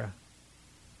extra.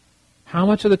 How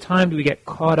much of the time do we get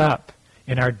caught up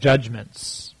in our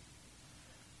judgments,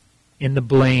 in the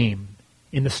blame,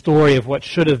 in the story of what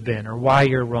should have been or why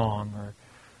you're wrong, or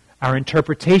our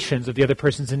interpretations of the other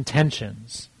person's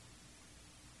intentions?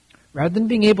 Rather than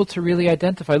being able to really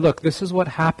identify, look, this is what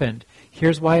happened.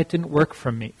 Here's why it didn't work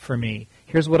for me.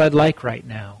 Here's what I'd like right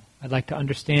now. I'd like to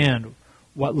understand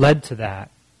what led to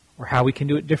that, or how we can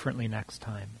do it differently next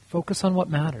time. Focus on what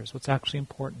matters, what's actually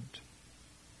important.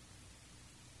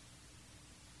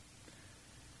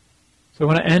 So I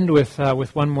want to end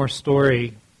with one more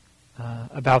story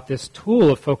about this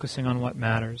tool of focusing on what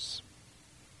matters.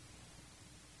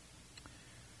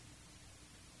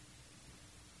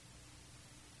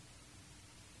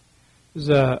 There's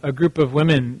a group of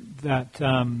women that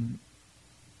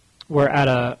were at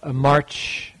a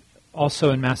march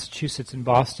also in Massachusetts and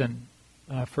Boston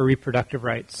for reproductive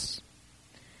rights.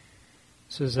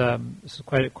 This was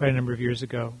quite a number of years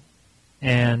ago.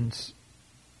 And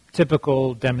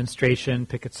typical demonstration,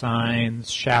 picket signs,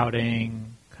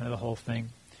 shouting, kind of the whole thing.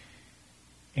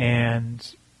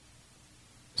 And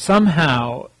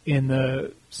somehow in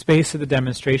the space of the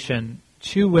demonstration,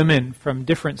 2 women from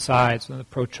different sides, the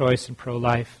pro-choice and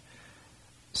pro-life,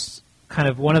 kind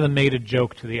of one of them made a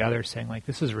joke to the other saying, like,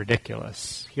 this is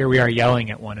ridiculous. Here we are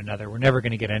yelling at one another. We're never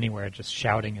going to get anywhere just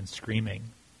shouting and screaming,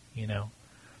 you know.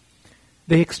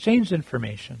 They exchanged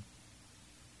information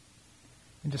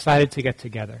and decided to get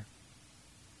together.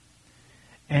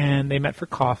 And they met for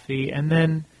coffee, and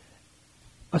then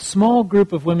a small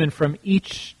group of women from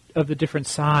each of the different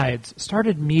sides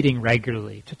started meeting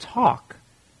regularly to talk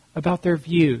about their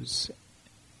views,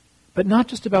 but not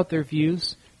just about their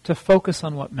views, to focus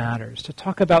on what matters, to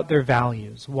talk about their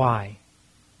values. Why?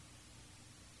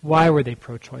 Why were they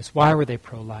pro-choice? Why were they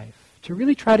pro-life? To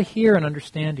really try to hear and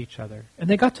understand each other. And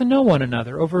they got to know one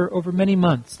another over many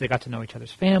months. They got to know each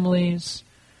other's families.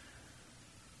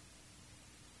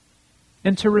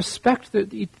 And to respect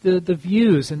the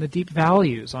views and the deep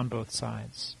values on both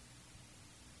sides.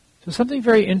 So something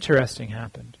very interesting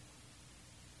happened.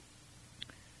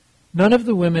 None of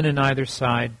the women in either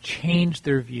side changed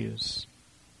their views.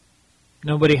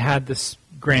 Nobody had this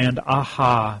grand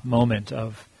aha moment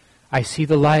of, I see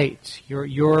the light,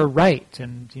 you're right,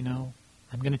 and, you know,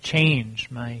 I'm going to change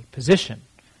my position.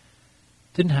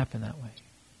 It didn't happen that way.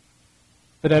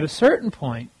 But at a certain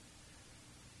point,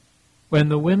 when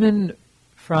the women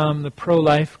from the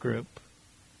pro-life group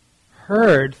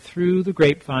heard through the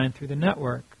grapevine, through the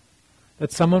network,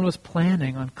 that someone was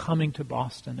planning on coming to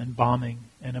Boston and bombing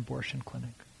an abortion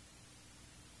clinic,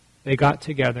 they got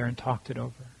together and talked it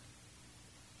over.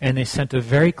 And they sent a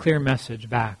very clear message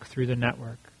back through the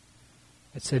network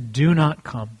that said, do not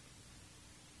come.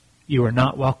 You are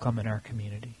not welcome in our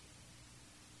community.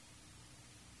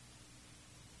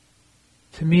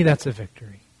 To me, that's a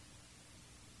victory.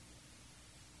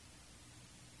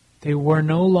 They were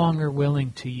no longer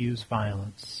willing to use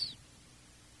violence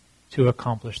to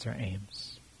accomplish their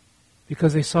aims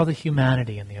because they saw the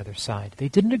humanity on the other side. They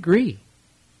didn't agree,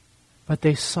 but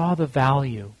they saw the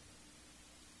value.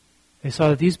 They saw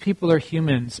that these people are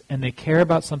humans and they care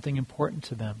about something important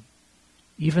to them.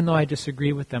 Even though I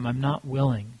disagree with them, I'm not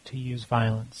willing to use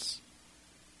violence.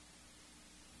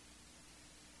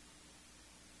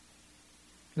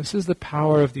 This is the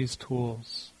power of these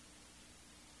tools.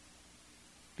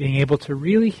 Being able to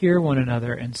really hear one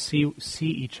another and see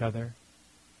each other.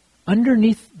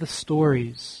 Underneath the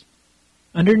stories,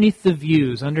 underneath the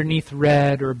views, underneath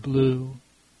red or blue,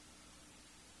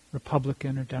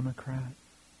 Republican or Democrat,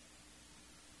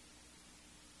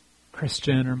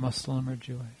 Christian or Muslim or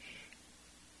Jewish.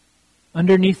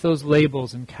 Underneath those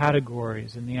labels and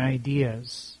categories and the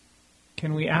ideas,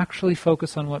 can we actually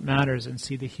focus on what matters and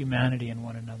see the humanity in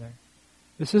one another?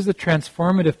 This is the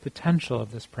transformative potential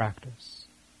of this practice.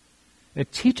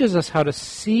 It teaches us how to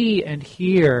see and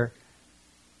hear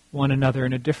one another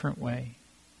in a different way.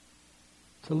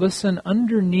 To listen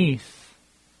underneath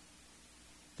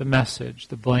the message,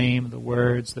 the blame, the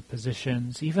words, the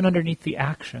positions, even underneath the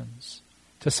actions,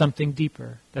 to something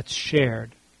deeper that's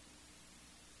shared,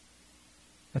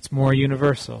 that's more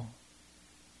universal.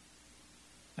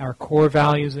 Our core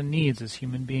values and needs as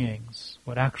human beings,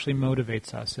 what actually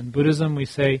motivates us. In Buddhism, we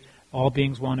say all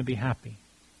beings want to be happy.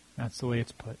 That's the way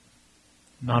it's put.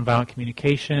 Nonviolent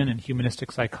communication and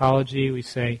humanistic psychology, we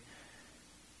say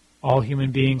all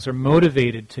human beings are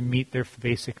motivated to meet their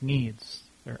basic needs,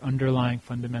 their underlying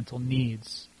fundamental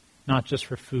needs, not just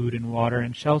for food and water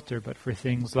and shelter, but for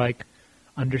things like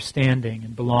understanding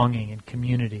and belonging and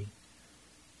community,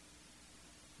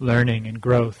 learning and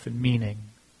growth and meaning.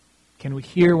 Can we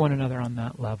hear one another on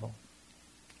that level?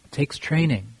 It takes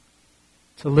training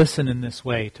to listen in this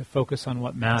way, to focus on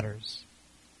what matters.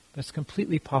 But it's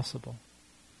completely possible.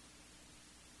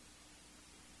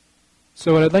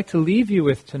 So what I'd like to leave you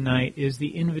with tonight is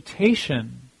the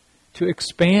invitation to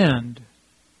expand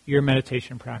your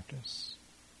meditation practice.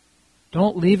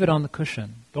 Don't leave it on the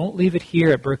cushion. Don't leave it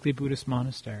here at Berkeley Buddhist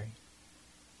Monastery.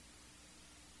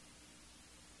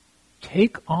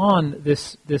 Take on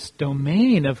this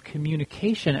domain of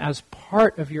communication as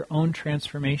part of your own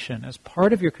transformation, as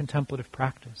part of your contemplative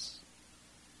practice.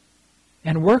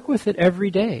 And work with it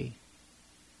every day.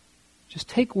 Just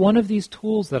take one of these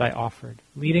tools that I offered,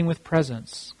 leading with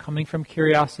presence, coming from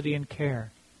curiosity and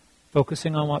care,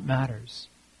 focusing on what matters,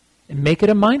 and make it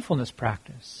a mindfulness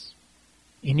practice.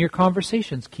 In your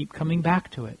conversations, keep coming back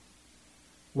to it.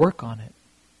 Work on it.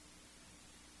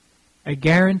 I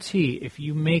guarantee if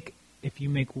you make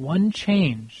one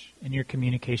change in your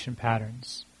communication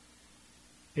patterns,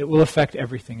 it will affect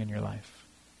everything in your life.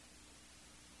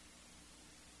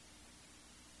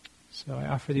 So I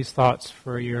offer these thoughts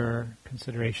for your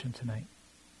consideration tonight.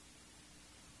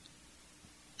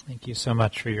 Thank you so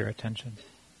much for your attention.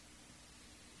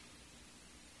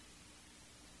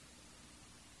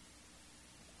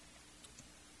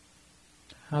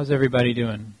 How's everybody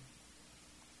doing?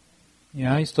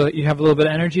 Yeah, you have a little bit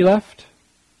of energy left?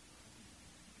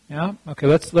 Yeah? Okay,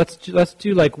 let's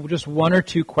do like just one or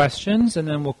two questions and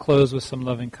then we'll close with some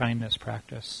loving kindness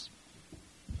practice.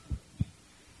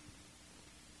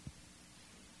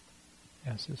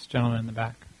 Yes, this gentleman in the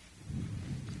back.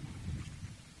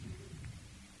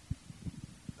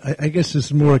 I guess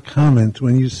it's more a comment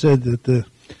when you said that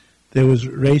there was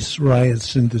race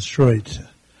riots in Detroit.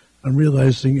 I'm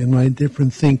realizing in my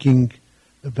different thinking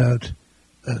about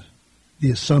the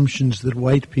assumptions that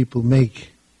white people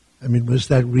make. I mean, was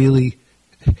that really...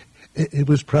 It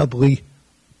was probably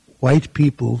white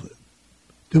people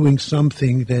doing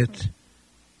something that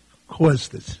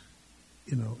caused it,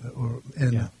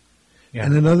 Yeah.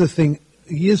 And another thing,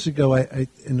 years ago, I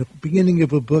in the beginning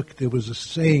of a book, there was a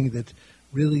saying that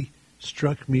really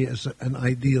struck me as an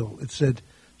ideal. It said,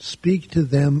 "Speak to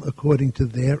them according to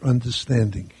their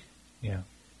understanding." Yeah.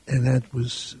 And that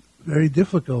was very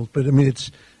difficult. But I mean,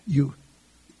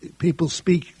 people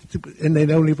speak and they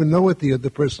don't even know what the other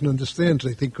person understands.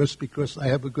 They think because I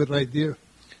have a good idea,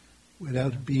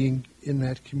 without being in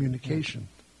that communication.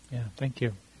 Yeah. Thank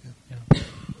you. Yeah. Yeah.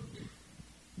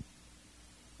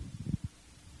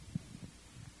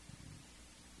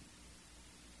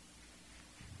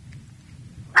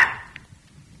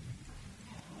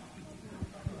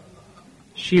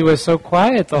 She was so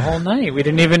quiet the whole night. We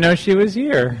didn't even know she was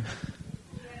here.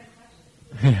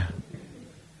 Yeah.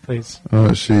 Please.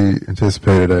 She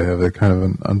anticipated I have a kind of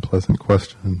an unpleasant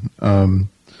question.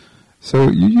 So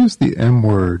you use the M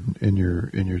word in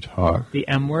your talk. The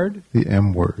M word? The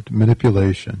M word,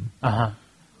 manipulation. Uh-huh.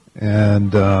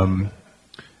 And I'm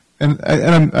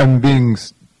being,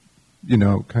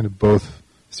 kind of both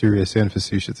serious and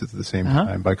facetious at the same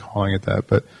time by calling it that.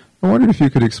 But I wondered if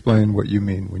you could explain what you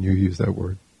mean when you use that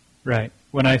word. Right.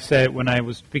 When I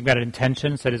was speaking about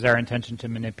intention, said, is our intention to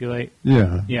manipulate?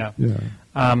 Yeah. Yeah.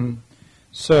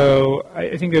 So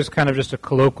I think there's kind of just a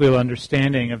colloquial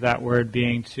understanding of that word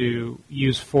being to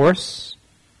use force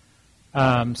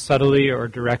subtly or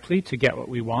directly to get what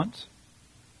we want.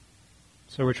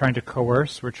 So we're trying to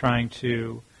coerce, we're trying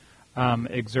to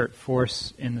exert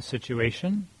force in the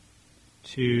situation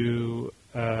to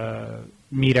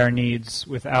meet our needs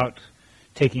without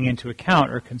taking into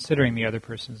account or considering the other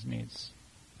person's needs.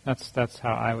 That's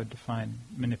how I would define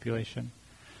manipulation.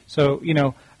 So,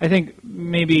 I think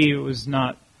maybe it was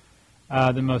not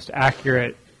the most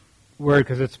accurate word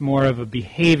because it's more of a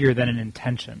behavior than an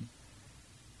intention.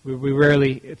 We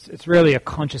rarely, it's rarely a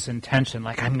conscious intention,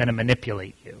 like I'm going to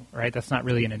manipulate you, right? That's not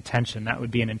really an intention. That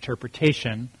would be an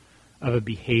interpretation of a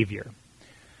behavior.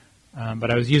 But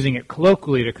I was using it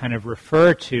colloquially to kind of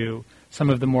refer to some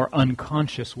of the more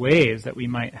unconscious ways that we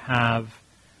might have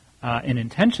an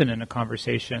intention in a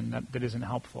conversation that isn't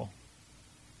helpful.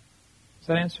 Does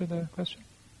that answer the question?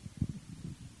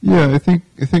 Yeah, I think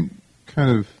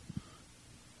kind of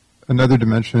another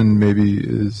dimension maybe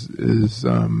is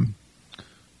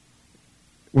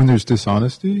when there's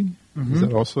dishonesty. Mm-hmm. Is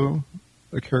that also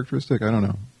a characteristic? I don't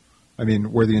know. I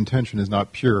mean, where the intention is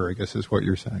not pure, I guess is what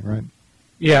you're saying, right?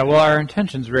 Yeah, well, our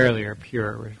intentions rarely are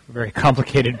pure. We're very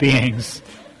complicated beings.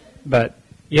 But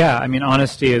yeah, I mean,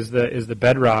 honesty is the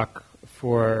bedrock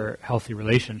for healthy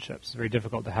relationships. It's very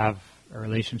difficult to have a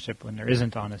relationship when there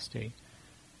isn't honesty.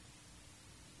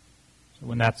 So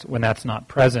when that's not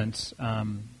present,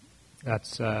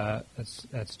 that's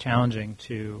challenging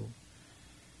to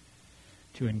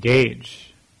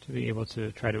engage, to be able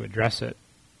to try to address it,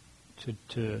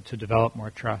 to develop more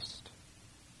trust.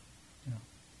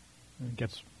 It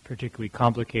gets particularly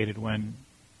complicated when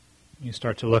you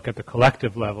start to look at the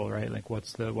collective level, right? Like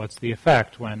what's the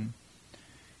effect when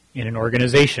in an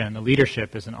organization the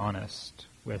leadership isn't honest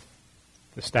with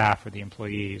the staff or the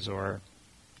employees, or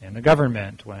in the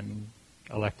government when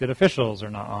elected officials are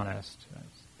not honest.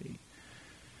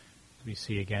 We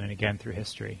see again and again through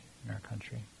history in our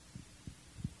country.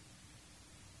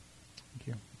 Thank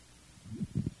you.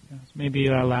 Yes, maybe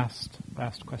a last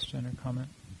question or comment.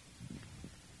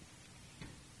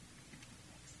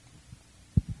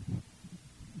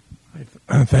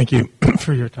 Thank you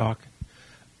for your talk.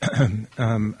 I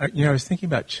was thinking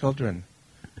about children,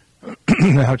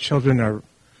 how children are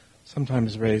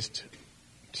sometimes raised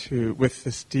with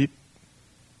this deep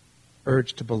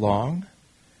urge to belong,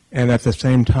 and at the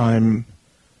same time,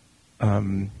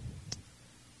 part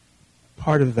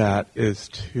of that is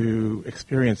to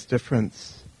experience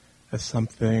difference as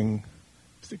something,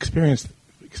 experience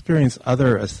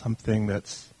other as something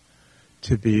that's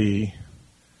to be,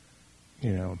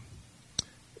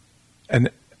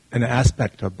 an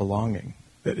aspect of belonging.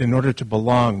 That in order to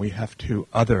belong, we have to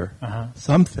other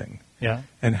something. Yeah.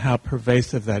 And how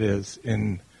pervasive that is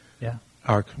in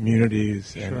our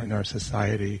communities and in our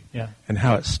society. Yeah. And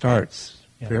how it starts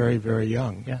very, very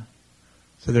young. Yeah.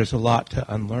 So there's a lot to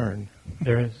unlearn.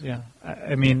 There is, yeah.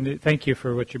 I mean, thank you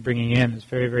for what you're bringing in. It's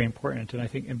very, very important. And I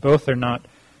think both are not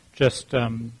just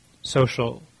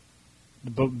social.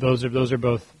 Those are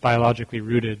both biologically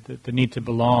rooted. The need to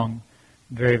belong,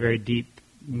 very, very deep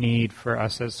need for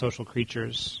us as social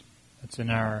creatures. That's in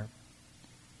our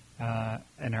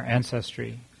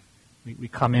ancestry. We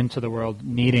come into the world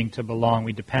needing to belong.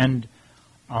 We depend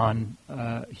on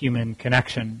human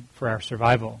connection for our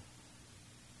survival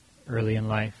early in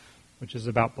life, which is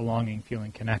about belonging,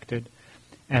 feeling connected.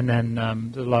 And then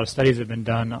there's a lot of studies have been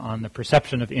done on the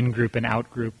perception of in-group and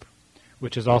out-group,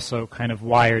 which is also kind of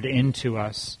wired into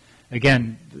us,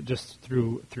 again, just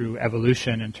through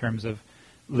evolution in terms of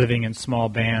living in small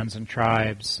bands and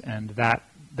tribes, and that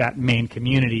main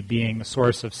community being the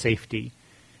source of safety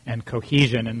and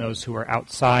cohesion, and those who are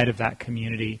outside of that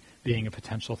community being a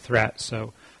potential threat.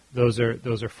 So those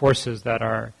are forces that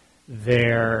are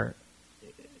there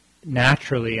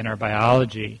naturally in our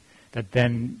biology that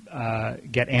then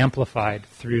get amplified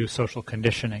through social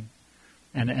conditioning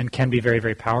and can be very,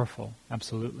 very powerful,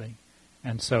 absolutely.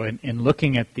 And so in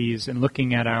looking at these and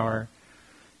looking at our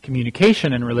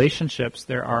communication and relationships,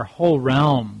 there are whole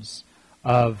realms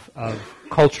of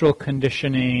cultural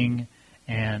conditioning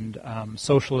and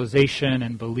socialization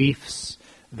and beliefs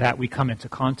that we come into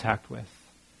contact with.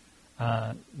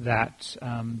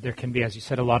 There can be, as you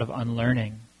said, a lot of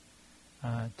unlearning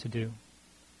to do.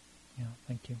 Yeah,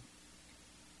 thank you.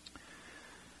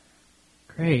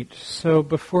 Great. So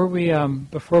before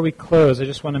we close, I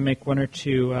just want to make one or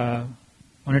two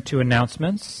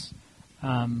announcements.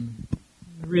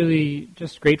 Really,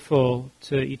 just grateful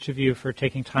to each of you for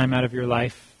taking time out of your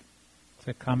life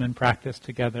to come and practice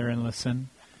together and listen.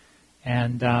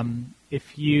 And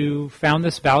if you found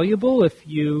this valuable, if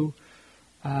you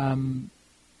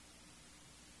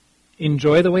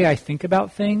enjoy the way I think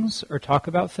about things or talk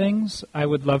about things, I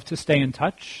would love to stay in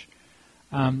touch.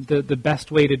 The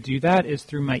best way to do that is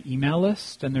through my email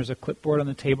list, and there's a clipboard on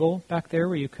the table back there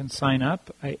where you can sign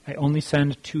up. I only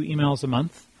send 2 emails a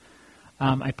month.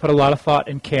 I put a lot of thought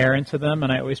and care into them,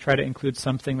 and I always try to include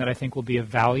something that I think will be of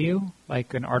value,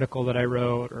 like an article that I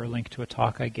wrote or a link to a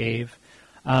talk I gave.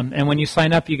 And when you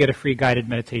sign up, you get a free guided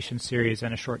meditation series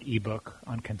and a short ebook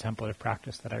on contemplative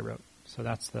practice that I wrote. So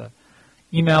that's the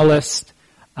email list.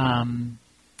 And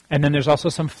then there's also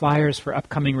some flyers for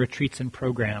upcoming retreats and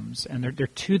programs. And there are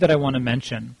 2 that I want to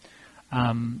mention.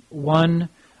 One,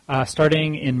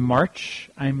 starting in March,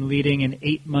 I'm leading an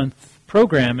 8-month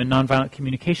program in nonviolent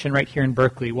communication right here in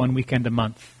Berkeley, 1 weekend a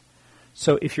month.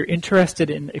 So if you're interested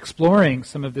in exploring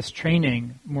some of this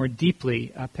training more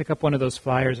deeply, pick up one of those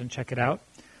flyers and check it out.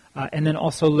 And then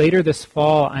also later this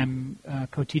fall, I'm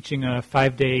co-teaching a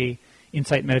 5-day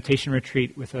insight meditation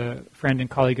retreat with a friend and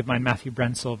colleague of mine, Matthew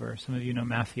Brensilver. Some of you know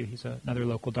Matthew. He's another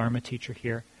local Dharma teacher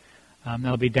here.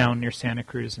 That'll be down near Santa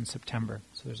Cruz in September.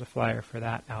 So there's a flyer for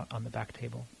that out on the back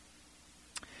table.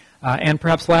 And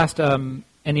perhaps last,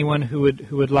 anyone who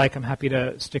would like, I'm happy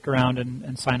to stick around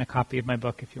and sign a copy of my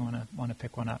book if you want to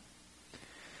pick one up.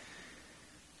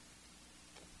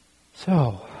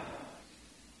 So,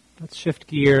 let's shift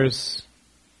gears,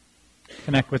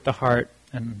 connect with the heart,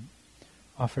 and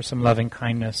offer some loving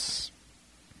kindness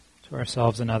to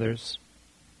ourselves and others.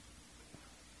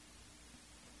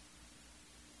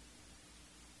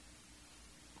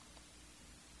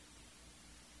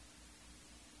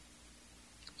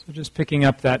 So just picking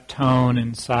up that tone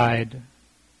inside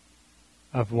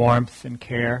of warmth and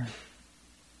care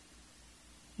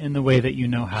in the way that you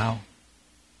know how.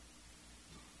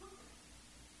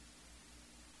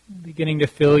 Beginning to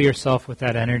fill yourself with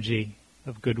that energy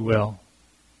of goodwill,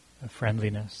 of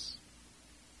friendliness.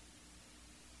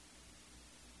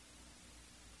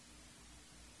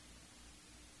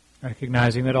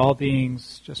 Recognizing that all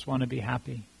beings just want to be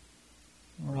happy.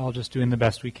 We're all just doing the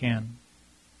best we can.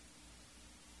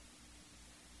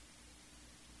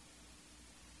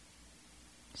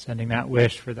 Sending that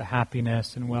wish for the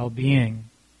happiness and well-being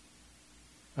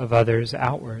of others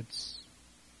outwards.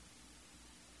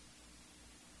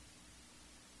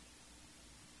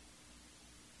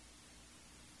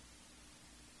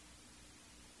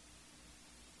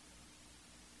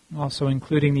 Also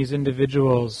including these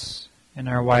individuals in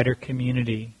our wider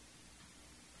community.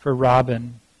 For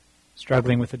Robin,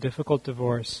 struggling with a difficult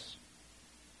divorce,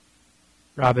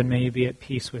 Robin, may you be at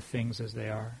peace with things as they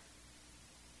are.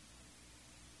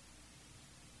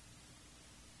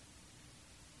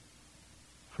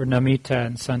 For Namita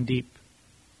and Sandeep,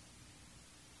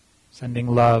 sending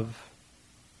love,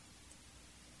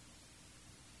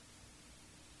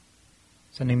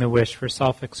 sending the wish for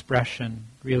self-expression,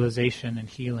 realization, and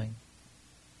healing.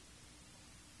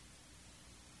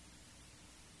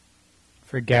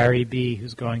 For Gary B.,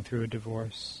 who's going through a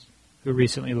divorce, who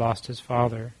recently lost his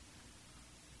father.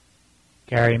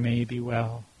 Gary, may you be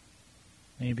well,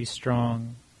 may you be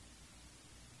strong,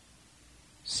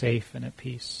 safe, and at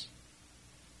peace.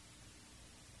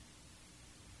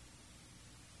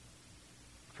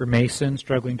 For Mason,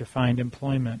 struggling to find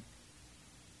employment.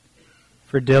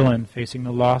 For Dylan, facing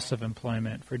the loss of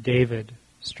employment. For David,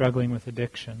 struggling with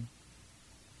addiction.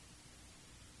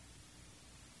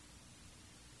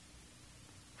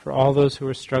 For all those who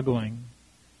are struggling,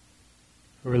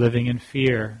 who are living in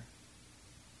fear.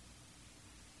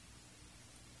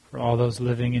 For all those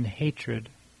living in hatred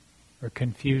or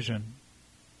confusion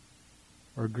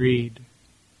or greed.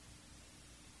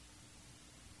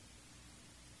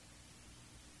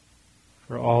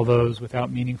 For all those without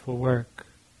meaningful work,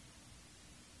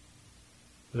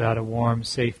 without a warm,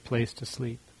 safe place to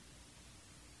sleep.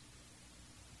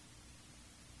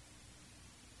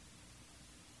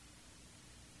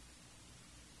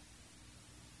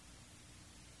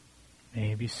 May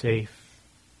you be safe.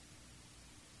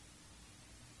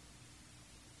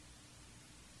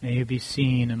 May you be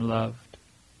seen and loved.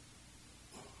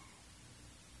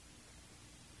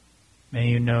 May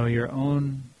you know your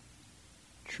own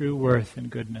true worth and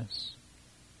goodness.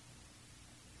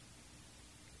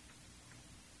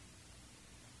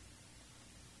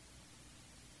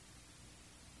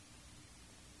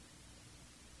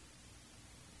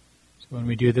 So when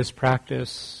we do this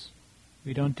practice,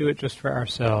 we don't do it just for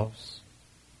ourselves.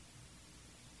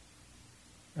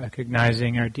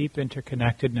 Recognizing our deep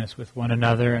interconnectedness with one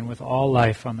another and with all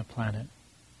life on the planet.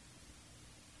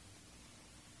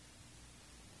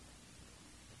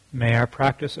 May our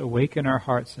practice awaken our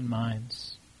hearts and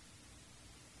minds,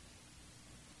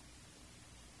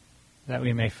 that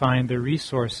we may find the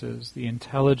resources, the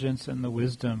intelligence, and the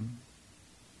wisdom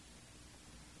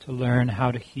to learn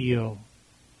how to heal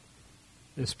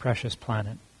this precious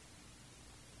planet.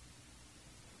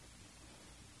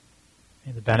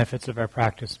 May the benefits of our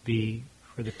practice be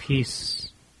for the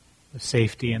peace, the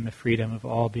safety, and the freedom of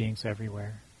all beings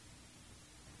everywhere.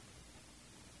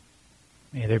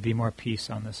 May there be more peace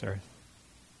on this earth.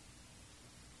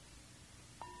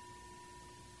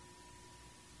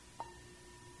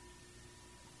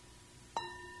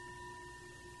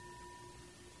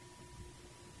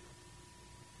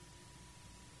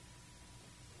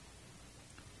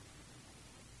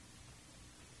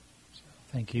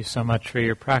 Thank you so much for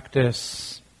your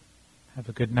practice. Have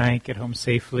a good night. Get home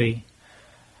safely.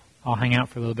 I'll hang out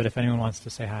for a little bit if anyone wants to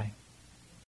say hi.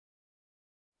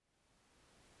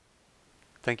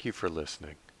 Thank you for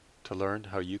listening. To learn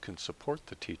how you can support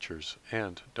the teachers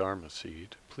and Dharma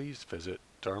Seed, please visit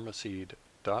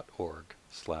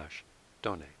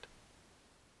dharmaseed.org/donate.